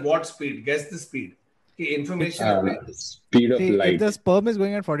nerves at what speed? Guess the speed. Okay, information. Speed of See, light. if the sperm is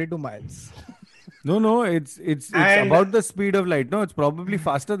going at 42 miles. No, it's about the speed of light. No, it's probably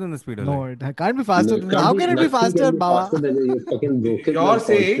faster than the speed of light. No, it can't be faster. How can it be faster, Baba? You're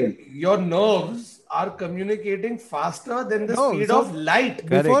saying your nerves are communicating faster than the speed of light.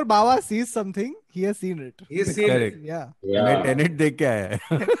 Correct. Before Baba sees something, he has seen it. He has seen Correct. it. Yeah. मैं Tenet देख के आया है.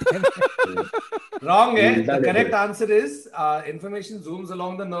 Wrong, eh? The correct answer is information zooms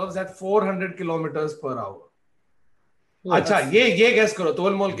along the nerves at 400 kilometers per hour. अच्छा, ये guess करो,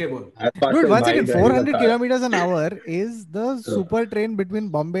 तोल मोल के बोल. Dude, once again, 400 kilometers an hour is the super train between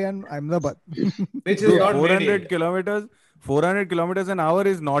Bombay and Ahmedabad. Which is not 400 kilometers an hour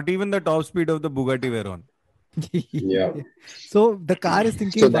is not even the top speed of the Bugatti Veyron. Yeah. So the car is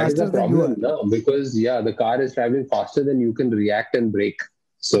thinking So that is faster the than you problem, are. no? Because the car is traveling faster than you can react and brake.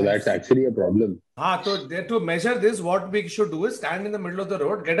 So that's actually a problem. So to measure this, what we should do is stand in the middle of the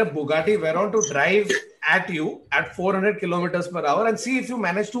road, get a Bugatti Veyron to drive at you at 400 kilometers per hour, and see if you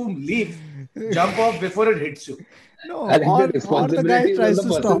manage to leave, jump off before it hits you. No, I think or the the responsibility guy is tries on to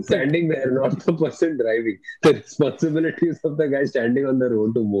the person stop it. standing there, not the person driving. The responsibility is of the guy standing on the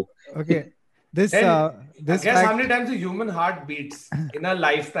road to move. Okay. This Then, this guess how fact, many times the human heart beats in a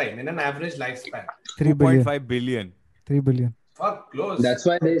lifetime, in an average lifespan? 3 billion. 2.5 billion. 3 billion. Fuck, close. That's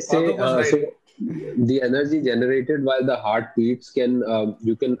why they say Right. so the energy generated while the heart beats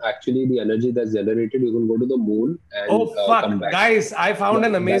you can actually, the energy that's generated, you can go to the moon and fuck, come back. guys, I found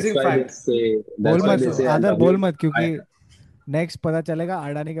an amazing That's why fact. बोल why मत they say I आदर love बोल you. मत क्योंकि next पता चलेगा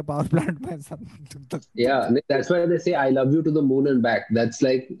अडानी के power plant में सब Yeah, that's why they say I love you to the moon and back. That's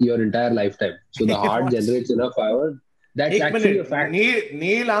like your entire lifetime. So the heart generates enough power. That's एक actually a minute, fact.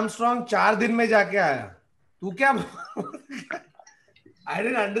 Neil Armstrong 4 दिन में जाके आया. तू क्या? I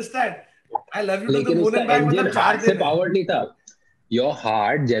didn't understand. I love you to the लेकिन moon उसका and back engine मतलब 4 heart से दिन. power नहीं था. Your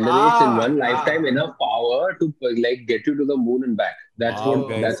heart generates in one lifetime enough power to like get you to the moon and back. That's Wow, what.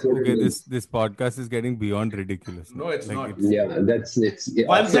 Guys, That's what. okay, it is. this podcast is getting beyond ridiculous. No, it's not. Yeah, that's it's. One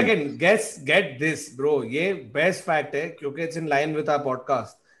awesome. second, get this, bro. ये best fact है क्योंकि it's in line with our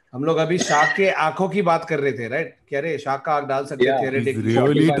podcast. हम लोग अभी shark के आंखों की बात कर रहे थे, right? कह रहे शार्क का आंख डाल सकते हैं Yeah, He's theoretically.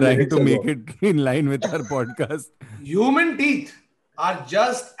 really 45 trying minutes to ago. make it in line with our podcast. Human teeth are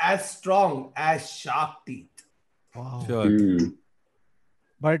just as strong as shark teeth. wow. Sure.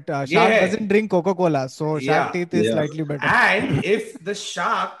 But Yeah. shark doesn't drink Coca-Cola, so shark Yeah. teeth is Yeah. slightly better. And if the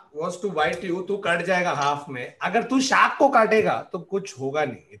shark was to bite you, तू cut जाएगा half में. अगर तू shark को काटेगा तो कुछ होगा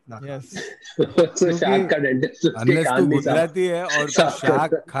नहीं इतना. Yes. So shark का dentist उसके Unless कान तू नहीं साफ. गुजराती है और तू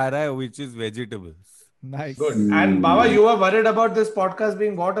शाक खा रहा है, which is vegetables. Nice. Good. And Baba, you were worried about this podcast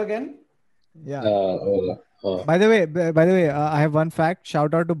being what again? Yeah. Oh. By the way, I have one fact.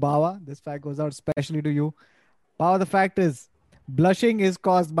 Shout out to Bawa. This fact goes out especially to you. Bawa, the fact is, blushing is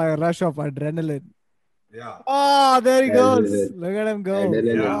caused by a rush of adrenaline. Yeah. Oh, there he goes. Adrenaline. Look at him go.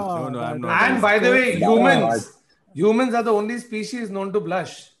 Adrenaline. Oh, No, I'm that not. And is by the way, good. humans are the only species known to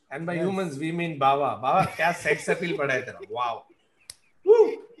blush. And by humans, we mean Baba. Baba, क्या sex appeal पड़ा है तेरा? Wow. Woo.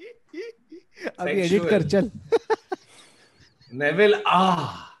 अभी edit कर चल. Neville,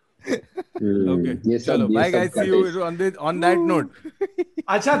 Okay. ये सब चलो, bye सब guys. See you on that note.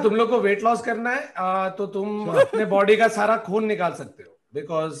 अच्छा, तुम लोग को वेट लॉस करना है तो तुम अपने बॉडी का सारा खून निकाल सकते हो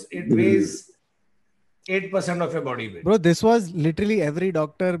because it weighs 8% of your body weight. Bro, this was literally every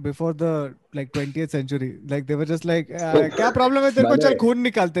doctor before the like 20th century. Like they were just like, क्या problem है तेरे को? चल खून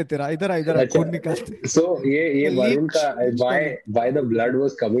निकालते तेरा. इधर आ खून निकालते. So ये Varun का why the blood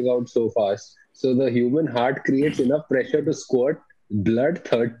was coming out so fast. So the human heart creates enough pressure to squirt blood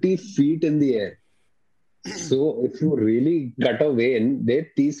 30 feet in the air. So if you really cut a vein, they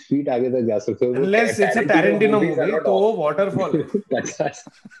 30 feet आगे तक जा सकते हो. Unless it's a Tarantino movie, तो वो waterfall.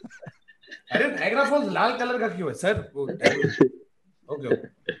 अरे Niagara Falls लाल colour का क्यों है sir? Okay.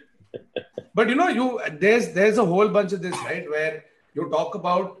 But you know, there's a whole bunch of this, right, where you talk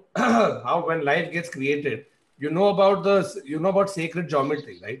about how when life gets created, you know about sacred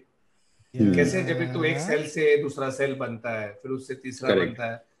geometry, right? कैसे जब तू एक cell से दूसरा cell बनता है, फिर उससे तीसरा बनता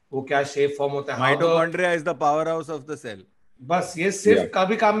है, वो क्या शेप फॉर्म होता है? Mitochondria is the powerhouse of the cell. बस ये सिर्फ का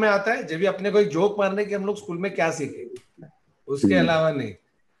भी काम में आता है जब भी अपने को एक जोक मारने की हम लोग स्कूल में क्या सीखे उसके अलावा नहीं,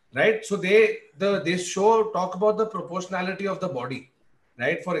 right? So they show talk about the proportionality of the body,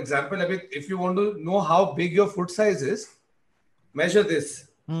 right? For example, if you want to know how big your foot size is, measure this.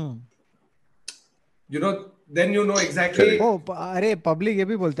 You know, then you know exactly. अरे public ये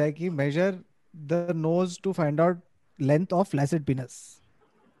भी बोलता है कि measure the nose to find out length of flaccid penis.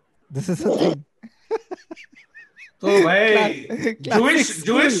 This is a thing. तो भाई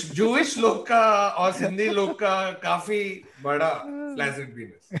Jewish लोग का और सिंधी लोग का काफी बड़ा flaccid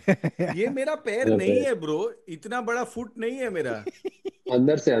penis. ये मेरा पैर नहीं है ब्रो, इतना बड़ा फुट नहीं है मेरा.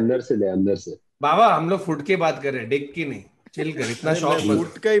 अंदर से बाबा हम लोग फुट की बात कर रहे हैं, डिक की नहीं. चिल कर, इतना शौक मत.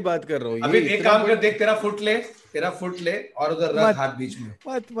 फुट का ही बात कर रहा हूँ. अभी एक काम कर, देख तेरा फुट ले और उधर रख हाथ बीच में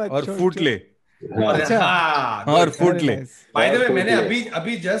और फुट ले. अच्छा और फुट ले. बाय द वे मैंने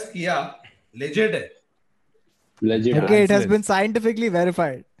अभी जस्ट किया, लेजेंड है. Okay, it has been scientifically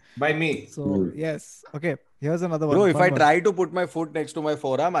verified by me. So yes. Okay, here's another one. Bro, if I try to put my foot next to my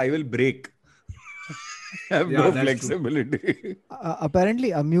forearm, I will break. I have no flexibility.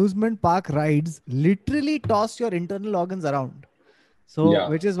 Apparently, amusement park rides literally toss your internal organs around. So,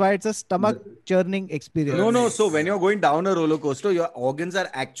 which is why it's a stomach churning experience. No. So when you're going down a roller coaster, your organs are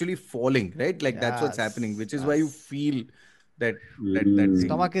actually falling, right? Like that's what's happening, which is why you feel that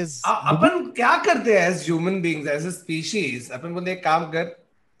stomach is. अपन क्या करते हैं as human beings, as a species? अपन बोलते एक काम कर,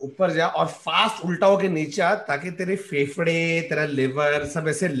 ऊपर जा और फास्ट उल्टा होके नीचे आ, ताकि तेरे फेफड़े, तेरा लिवर सब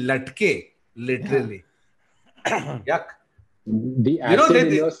ऐसे लटके, literally. Yuck. The acid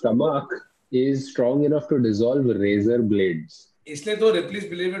in your stomach is strong enough to dissolve razor blades. इसलिए तो Ripley's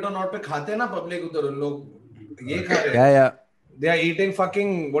Believe It or Not पे खाते हैं ना पब्लिक, उधर उन लोग ये खा रहे हैं. Yeah. They are eating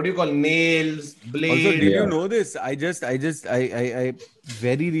fucking, what do you call, nails, blades. Also, did you know this? I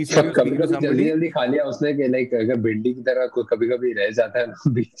very recently speaking to somebody. जल्दी खा लिया उसने कि like अगर भिंडी की तरह कभी-कभी रह जाता है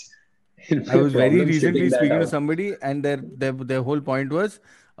ना बीच. I was very recently speaking to somebody, and their whole point was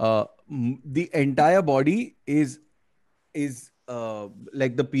the entire body is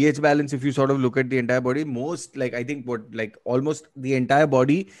like the pH balance. If you sort of look at the entire body, almost the entire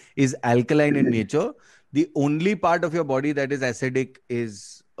body is alkaline in nature. The only part of your body that is acidic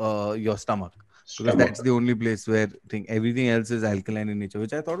is your stomach. Because that's the only place where everything else is alkaline in nature,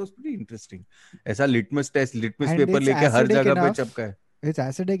 which I thought was pretty interesting. ऐसा litmus paper लेके हर जगह पे चपका है. It's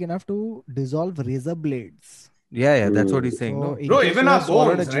acidic enough to dissolve razor blades. Yeah, that's what he's saying. So, no? Bro, even our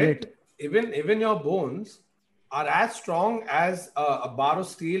bones, right? Even your bones are as strong as a bar of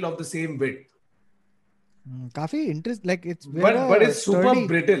steel of the same width. काफी interest, like it's but it's super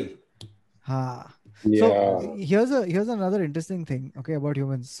brittle. हाँ. So here's another interesting thing, okay, about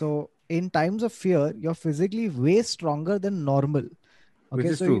humans. So in times of fear, you're physically way stronger than normal. Okay, which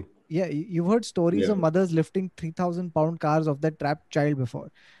is so true. You've heard stories of mothers lifting 3,000-pound cars of their trapped child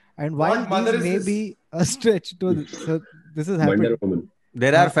before. And while these may be a stretch to so this is happening.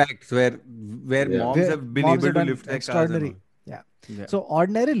 There are facts where moms have been able to lift their extraordinary. Cars. Yeah. So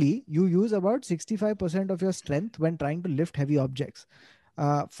ordinarily, you use about 65% of your strength when trying to lift heavy objects.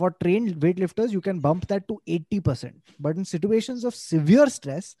 For trained weightlifters, you can bump that to 80%. But in situations of severe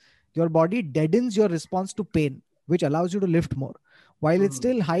stress, your body deadens your response to pain, which allows you to lift more. While it's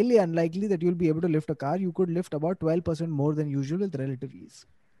still highly unlikely that you'll be able to lift a car, you could lift about 12% more than usual with relative ease.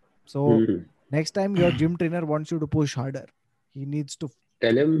 So next time your gym trainer wants you to push harder, he needs to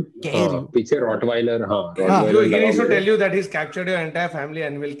tell him piche Rottweiler. He needs to tell you that he's captured your entire family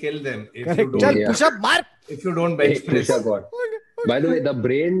and will kill them if you don't. Push up, Mark. If you don't bench press. By the way, the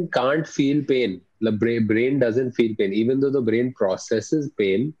brain can't feel pain. The brain doesn't feel pain. Even though the brain processes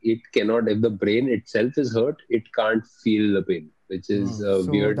pain, it cannot. If the brain itself is hurt, it can't feel the pain, which is a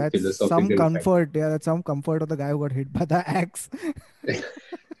weird philosophical some comfort. Yeah, that's some comfort of the guy who got hit by the axe. I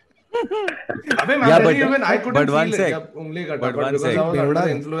couldn't feel it. But one sec. I was under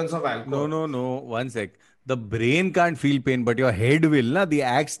the influence of alcohol. No. 1 sec. The brain can't feel pain, but your head will. Na? The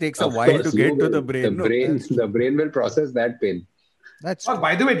axe takes a while to get to the brain. The brain will process that pain. That's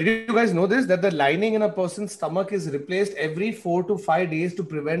by the way, did you guys know this? That the lining in a person's stomach is replaced every 4 to 5 days to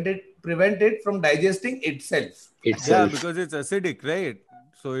prevent it from digesting itself. Yeah, because it's acidic, right?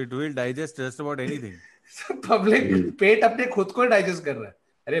 So it will digest just about anything. Public पेट अपने खुद को digest कर रहा है.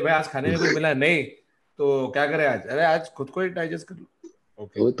 अरे भाई आज खाने में कुछ मिला नहीं तो क्या करें आज? अरे आज खुद को ही डाइजेस्ट कर लो.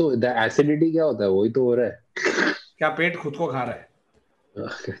 Okay. वो तो the acidity क्या होता है? वही तो हो रहा है. क्या पेट खुद को खा रहा है?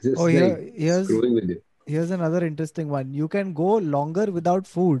 Here's another interesting one. You can go longer without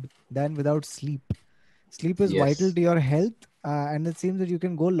food than without sleep. Sleep is vital to your health, and it seems that you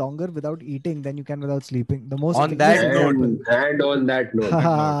can go longer without eating than you can without sleeping. The most on that note,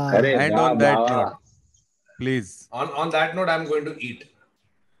 please. On that note, I'm going to eat.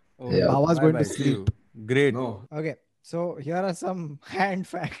 Baba's going to sleep. Great. No. Okay. So here are some hand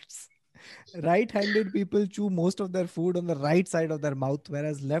facts. Right-handed people chew most of their food on the right side of their mouth,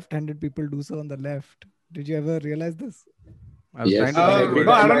 whereas left-handed people do so on the left. Did you ever realize this? I was Yes, trying to think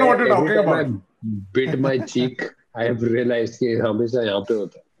no, I don't know what you're every talking time about. I bit my cheek, I have realized कि हमेशा यहाँ पे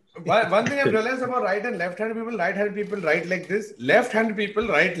होता है. One thing I've realized about right and left-handed people, right-handed people write like this, left-handed people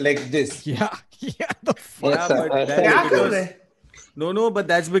write like this. Yeah. The Yeah, ऐसा- but ऐसा that's क्या नहीं कर because रहे? no, but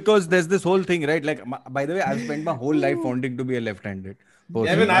that's because there's this whole thing, right? Like, by the way, I've spent my whole life wanting to be a left-handed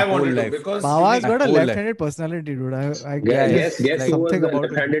person. Even My I whole wanted to life. because Baba's got a whole life. left-handed personality, dude. I Guess who was something the about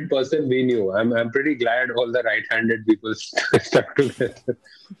it. left-handed person we knew? I'm pretty glad all the right-handed people stuck together.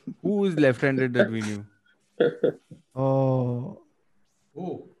 Who is left-handed that we knew? Oh.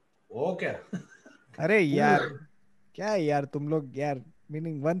 okay. अरे यार क्या है यार तुम लोग यार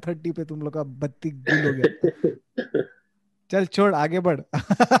meaning 130 पे तुम लोग का बत्ती गुल हो गया. चल छोड़ आगे बढ़.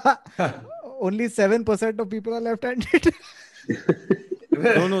 Only 7% of people are left-handed.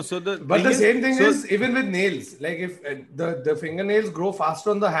 No. So But the same thing is even with nails. Like if the fingernails grow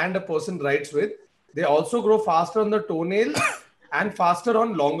faster on the hand a person writes with, they also grow faster on the toenail and faster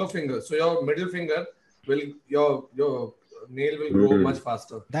on longer fingers. So your middle finger will your nail will grow much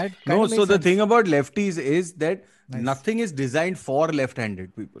faster. That no. makes So the sense. thing about lefties is that Nice. nothing is designed for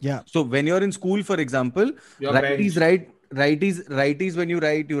left-handed people. Yeah. So when you're in school, for example, Your righties bench. righties when you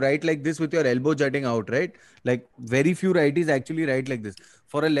write like this with your elbow jutting out, right? Like very few righties actually write like this.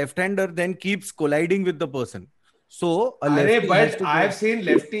 For a left-hander, then keeps colliding with the person. So a अरे lefty has but to go- I've seen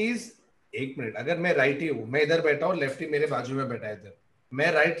lefties. एक minute अगर मैं righty हूँ मैं इधर बैठा हूँ lefty मेरे बाजू में बैठा है इधर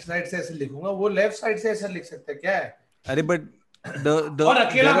मैं राइट साइड से ऐसे लिखूंगा वो लेफ्ट साइड से ऐसा लिख सकता है क्या है अरे but the और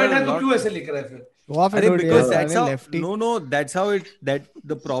अकेला there are बैठा है तो lot- क्यों ऐसे लिख रहा है फिर Off it, Arey, dude, because yeah, that's I mean, how lefty. no that's how it that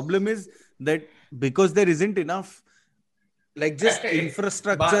the problem is that because there isn't enough like just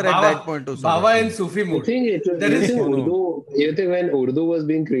infrastructure at that point to sort of Baba thing. in Sufi You mood. think There is you think when Urdu was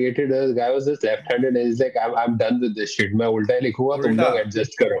being created, the guy was just left-handed and he's like, I'm done with this shit. मैं उल्टा ही लिखूंगा तुम उल्टा। लोग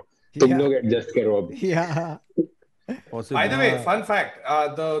adjust करो. तुम लोग adjust करो अभी. Yeah. Possible. By the way, fun fact: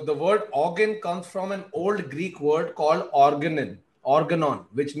 the word organ comes from an old Greek word called organon,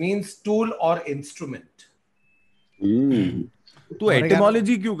 which means tool or instrument. तू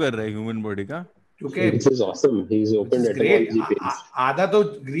etymology क्यों कर रहा है human body का? क्योंकि This is awesome. He's opened great. etymology page. आधा तो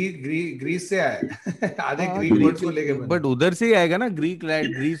Greece से आया आधे ग्रीक वर्ड्स को लेके बना बट उधर से ही आएगा ना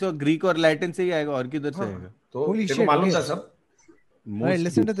ग्रीक और लैटिन से ही आएगा और किधर से आएगा तो Holy तेरे को shit, मालूम okay. था सब All right,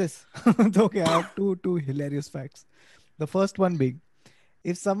 listen to this. Okay, I have two hilarious facts. The first one being,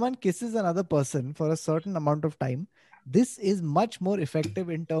 if someone kisses another person for a certain amount of time, this is much more effective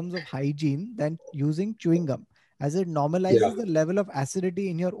in terms of hygiene than using chewing gum, as it normalizes the level of acidity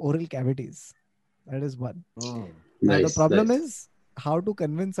in your oral cavities. That is one. Now the problem is how to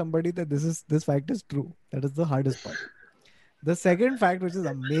convince somebody that this fact is true. That is the hardest part. The second fact, which is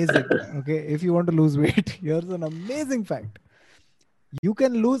amazing, okay, if you want to lose weight, here's an amazing fact. You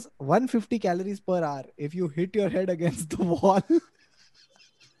can lose 150 calories per hour if you hit your head against the wall.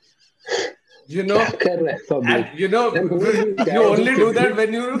 You know, कर रहा है public. and you know, you only do that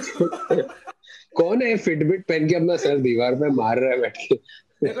when you. कौन है Fitbit पहन के अपना sir दीवार पे मार रहा है बैठ के?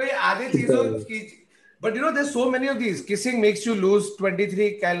 देखो ये आधे चीजों की, but you know, there's so many of these. Kissing makes you lose 23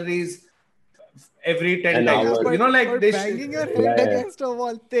 calories every 10 An times. hour. You know, like But this. banging your head against a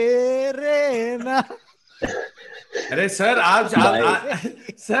wall. Tere na. अरे सर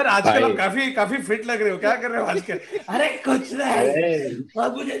सर आजकल आप भाई। काफी fit लग रहे हो क्या कर रहे हो आजकल अरे कुछ नहीं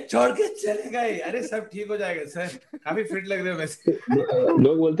आप मुझे छोड़ के चले गए अरे सब ठीक हो जाएगा सर काफी फिट लग रहे हो वैसे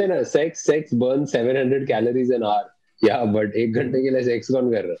लोग बोलते हैं ना sex burn 700 calories an hour या बट 1 घंटे के लिए सेक्स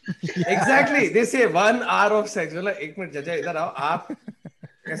कौन कर रहा है एग्जैक्टली दे से 1 hour ऑफ सेक्स मतलब 1 मिनट चाचा इधर आओ आप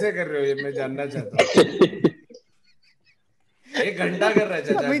कैसे कर रहे हो ये मैं जानना चाहता हूँ 1 घंटा कर रहा है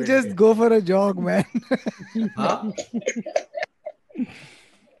चाचा I mean, just go for a jog, man. हाँ?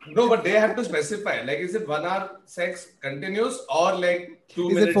 No, but they have to specify. Like, is it 1 hour sex continuous or like 2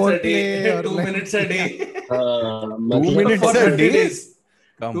 Is it minutes a foreplay day? or 2 like- minutes a day. 2 minutes for a 30 day? days.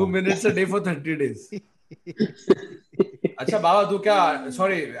 Come 2 on. minutes a day for 30 days. अच्छा बाबा तू क्या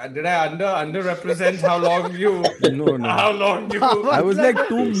sorry did I underrepresent how long you No. how long you I was like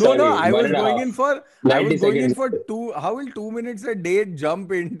Sorry, I was 1.5. going in for 90 seconds. how will 2 minutes a day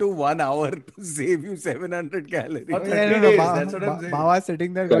jump into 1 hour to save you 700 calories? Oh, 30 days, that's what I'm saying. Baba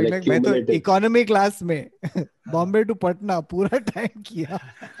sitting there going like, मैं तो Cumulative. economy class में Bombay to Patna पूरा time किया.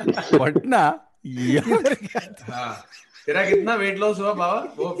 पटना हाँ तेरा कितना weight loss हुआ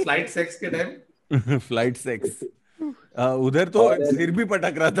बाबा वो flight sex के टाइम flight sex उधर तो सिर भी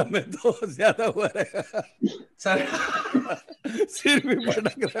पटक रहा था मैं तो ज्यादा हुआ रहेगा सर सिर भी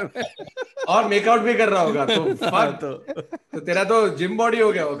पटक रहा मैं और मेकआउट भी कर रहा होगा तो fuck, तो तेरा तो जिम बॉडी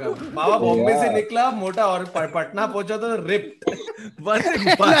हो गया होगा। बाबा बॉम्बे से निकला मोटा और पटना पहुंचा तो ripped. Why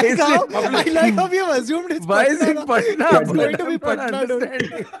is I like how we have assumed it's why is it Patna. Patna? It's going to be I'm not Patna, dude.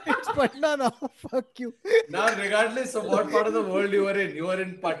 understanding. It's Patna now. Fuck you. Now, regardless of what part of the world you were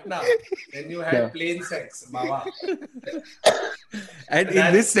in Patna, and you had plain sex, Baba. And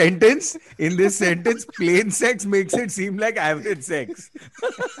in this sentence, plain sex makes it seem like average sex.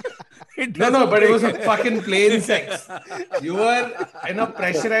 No, but it was a fucking plain sex. You were in a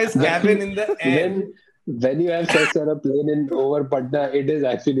pressurized cabin in the air. When you have sex on a plane over Patna, it is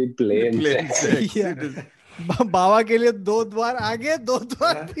actually plain sex. Yeah. बाबा के लिए 2 द्वार आगे 2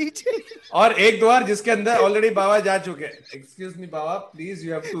 द्वार पीछे और एक द्वार जिसके अंदर ऑलरेडी बाबा जा चुके हैं। Excuse me, Baba, please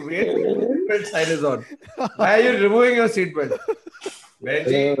you have to wait. Seatbelt sign is on. Why are you removing your seatbelt?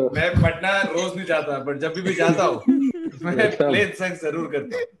 मैं पटना रोज नहीं जाता, पर जब भी जाता हूँ मैं प्लेन सेक्स जरूर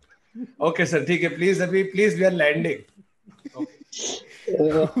करता हूँ। ओके सर, ठीक है, प्लीज वी आर लैंडिंग।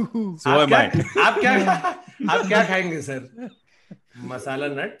 आप क्या खाएंगे सर? मसाला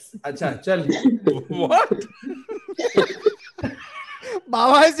नट्स। अच्छा चल। What?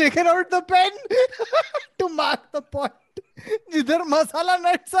 Baba has taken out the pen to mark the point. जिधर मसाला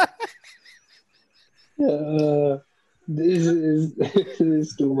nuts are. This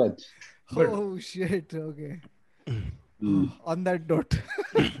is too much. Oh shit! Okay. On that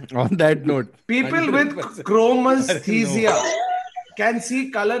note, people with chromesthesia can see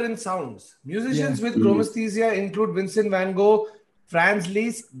color in sounds. Musicians with chromesthesia include Vincent Van Gogh, Franz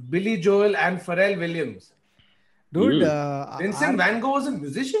Liszt, Billy Joel, and Pharrell Williams. dude. Vincent Van Gogh was a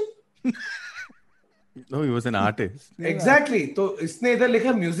musician? No, he was an artist. Exactly. तो इसने इधर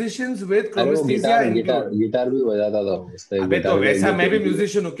लिखा musicians with chromesthesia include. Guitar भी बजाता था उसने। अबे तो वैसा मैं भी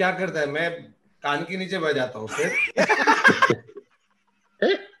म्यूजिशियन हूँ, क्या करता है, मैं कान के नीचे बजाता हूँ फिर।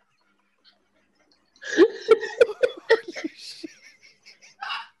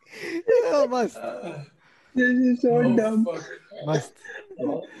 मस्त This is so dumb. मस्त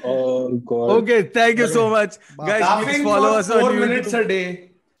Oh God. Okay, thank you so much, guys. Please Laughing follow for us on 4 YouTube. minutes a day.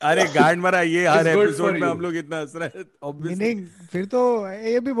 अरे गांड मरा ये हर It's good एपिसोड for में you. हम लोग इतना हंस रहे हैं obviously. मीनिंग फिर तो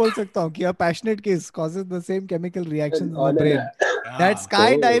ये भी बोल सकता हूँ कि a passionate kiss causes the same chemical reactions in the brain that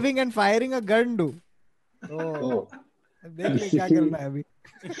skydiving and firing a gun do. तो देख ले क्या करना है अभी.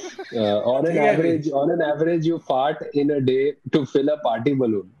 On an average, you fart in a day to fill a party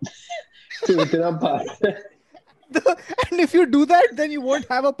balloon. So इतना fart. And if you do that, then you won't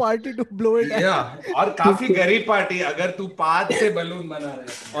have a party to blow it. Yeah, और काफी गरीब पार्टी अगर तू 5 से balloon बना रहे है।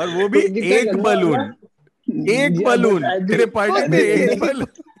 और वो भी एक बलून तेरे पार्टी में एक balloon.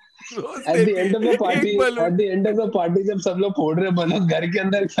 At the end of the party, जब सब लोग फोड़ रहे बलून, घर के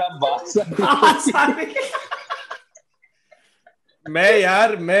अंदर क्या बात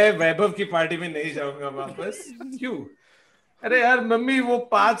मैं वैभव की पार्टी में नहीं जाऊंगा वापस। क्यों? अरे यार मम्मी वो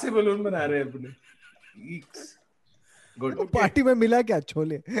 5 से बलून बना रहे हैं अपने। गुड। पार्टी में मिला क्या?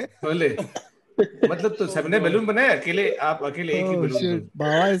 छोले मतलब तो सबने बलून बनाए, आप अकेले एक ही balloon.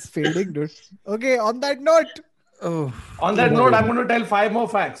 Baba is fading, dude. Okay, on that note, I'm going to tell 5 more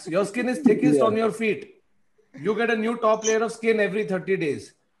facts. Your skin is thickest on your feet. You get a new top layer of skin every 30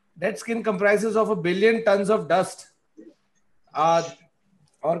 days. That skin comprises of 1 billion tons of dust.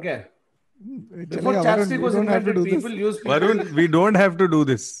 और क्या? Before chapstick was invented, people used... Varun, we don't have to do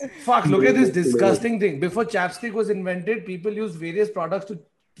this. Fuck, look at this disgusting thing. Before chapstick was invented, people used various products to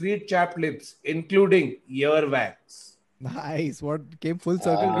treat chapped lips, including earwax. Nice. What came full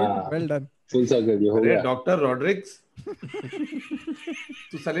circle, dude? Well done. Full circle. अरे Dr. Rodriguez.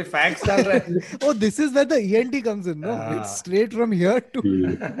 तू साले facts डाल रहा है. Oh, this is where the ENT comes in, no? It's straight from here to...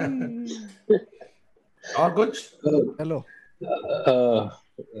 और कुछ? Hello.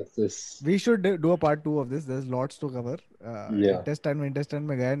 We should do a part 2 of this. There's lots to cover. Intestine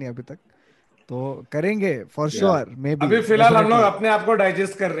में गया नहीं अभी तक, तो करेंगे for sure. Maybe. अभी फिलहाल हम लोग अपने आप को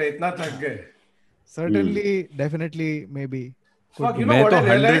digest कर रहे हैं, इतना थक गए. Certainly, definitely, maybe. Fuck, you know what I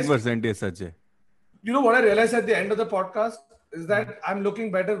realized? 100% ये सच है. You know what I realized at the end of the podcast is that I'm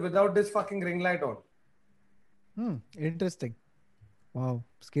looking better without this fucking ring light on. Interesting. Wow,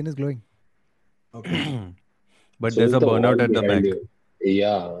 skin is glowing. Okay. But there's a burnout at the back.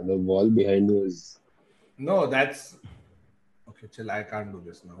 Yeah, the wall behind you is... No, that's... Okay, chill, I can't do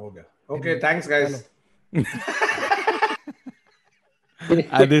this now. Ho gaya. Okay, thanks guys.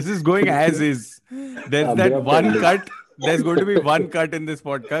 This is going as is. There's that one cut. There's going to be one cut in this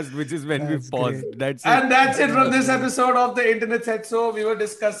podcast, which is when we pause. That's it. And that's it from this episode of The Internet Said So. We were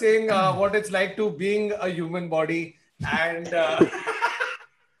discussing what it's like to being a human body. And I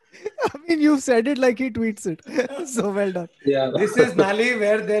mean, you've said it like he tweets it. So well done. Yeah. this is Nali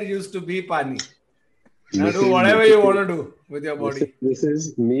where there used to be pani. Now do whatever you want to do with your body. This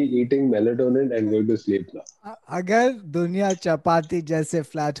is me eating melatonin and going to sleep now. अगर दुनिया चपाती जैसे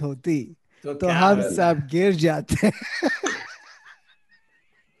flat होती तो तो क्या हम है? सब गिर जाते.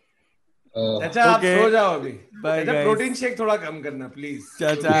 चाचा आप Okay. सो जाओ अभी. Bye, चाचा guys. प्रोटीन शेक थोड़ा कम करना प्लीज.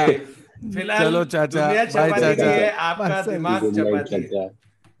 चाचा. फिलहाल चलो चाचा. दुनिया Bye, चपाती चाचा. नहीं है, आपका Bye, दिमाग Good night, चपाती है. Chacha.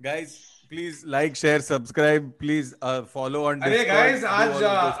 Guys, please like, share, subscribe. Please follow on अरे Discord. गाइस do आज all of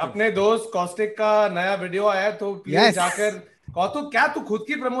those things. अपने दोस्त कॉस्टिक का नया वीडियो आया है तो प्लीज Yes. जाकर कौतुक क्या तू खुद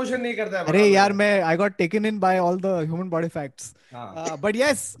की प्रमोशन नहीं करता है? अरे यार मैं I got taken in by all the human body facts. हाँ. But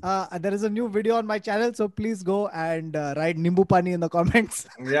yes, there is a new video on my channel, so please go and write Nimbu Pani in the comments.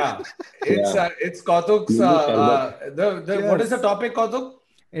 Yeah, it's Kautuk's the what is the topic, Kautuk?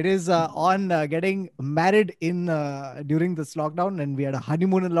 It is on getting married in during this lockdown, and we had a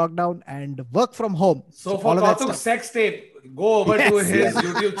honeymoon in lockdown and work from home. So for all of that Kautuk's stuff. sex tape, go over to Yes. his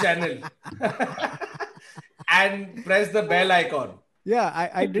YouTube channel and press the bell icon. Yeah,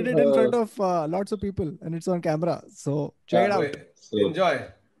 I did it in front of lots of people, and it's on camera. So check it out. Enjoy.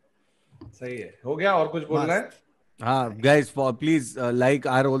 सही है. हो गया और कुछ बोलना है? हाँ guys, please like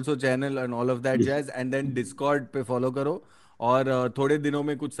our also channel and all of that jazz, and then Discord पे follow करो. और थोड़े दिनों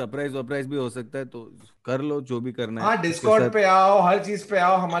में कुछ सरप्राइज भी हो सकता है, तो कर लो जो भी करना है. हाँ, डिस्कॉर्ड पे आओ, हर चीज पे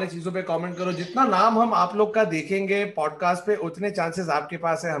आओ, हमारी चीजों पे कमेंट करो. जितना नाम हम आप लोग का देखेंगे पॉडकास्ट पे, उतने चांसेस आपके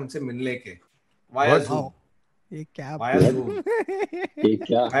पास है हमसे मिलने के. Via Zoom. ये क्या? Via Zoom. ये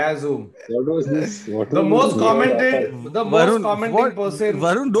क्या? Via Zoom. What was this? The most commented, the most commenting person.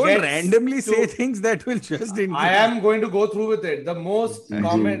 Varun, don't gets randomly to- say things that will just increase. I am going to go through with it. The most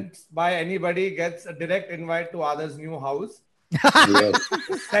comments by anybody gets a direct invite to others' new house. Yes.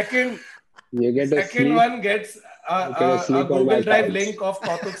 Second, You get a second sleep. one gets a sleep on my Google Drive couch. link of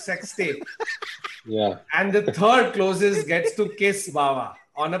Kautuk's sex tape. Yeah. And the third closest gets to kiss Baba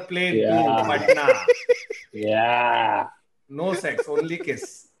on a plane to Yeah. Patna. Yeah. No sex, only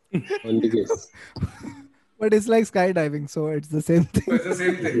kiss. Only kiss. But it's like skydiving, so it's the same thing. So it's the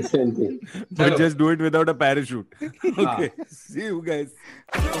same thing. Same thing. But just do it without a parachute. Okay. See you guys.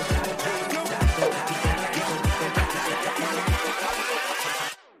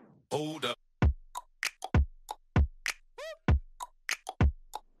 Hold up.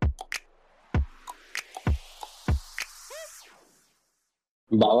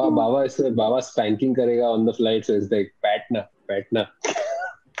 Baba spanking karega on the flight, so it's like Patna.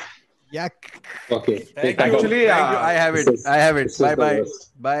 Yeah. Okay. Thank cut you. off. Actually, Thank you. I have this it. is- I have it. this is Bye the bye.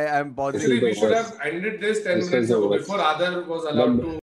 worst. Bye. I'm pausing. Actually, we the should worst. have ended this 10 This minutes is the ago worst. before Adar was allowed But- to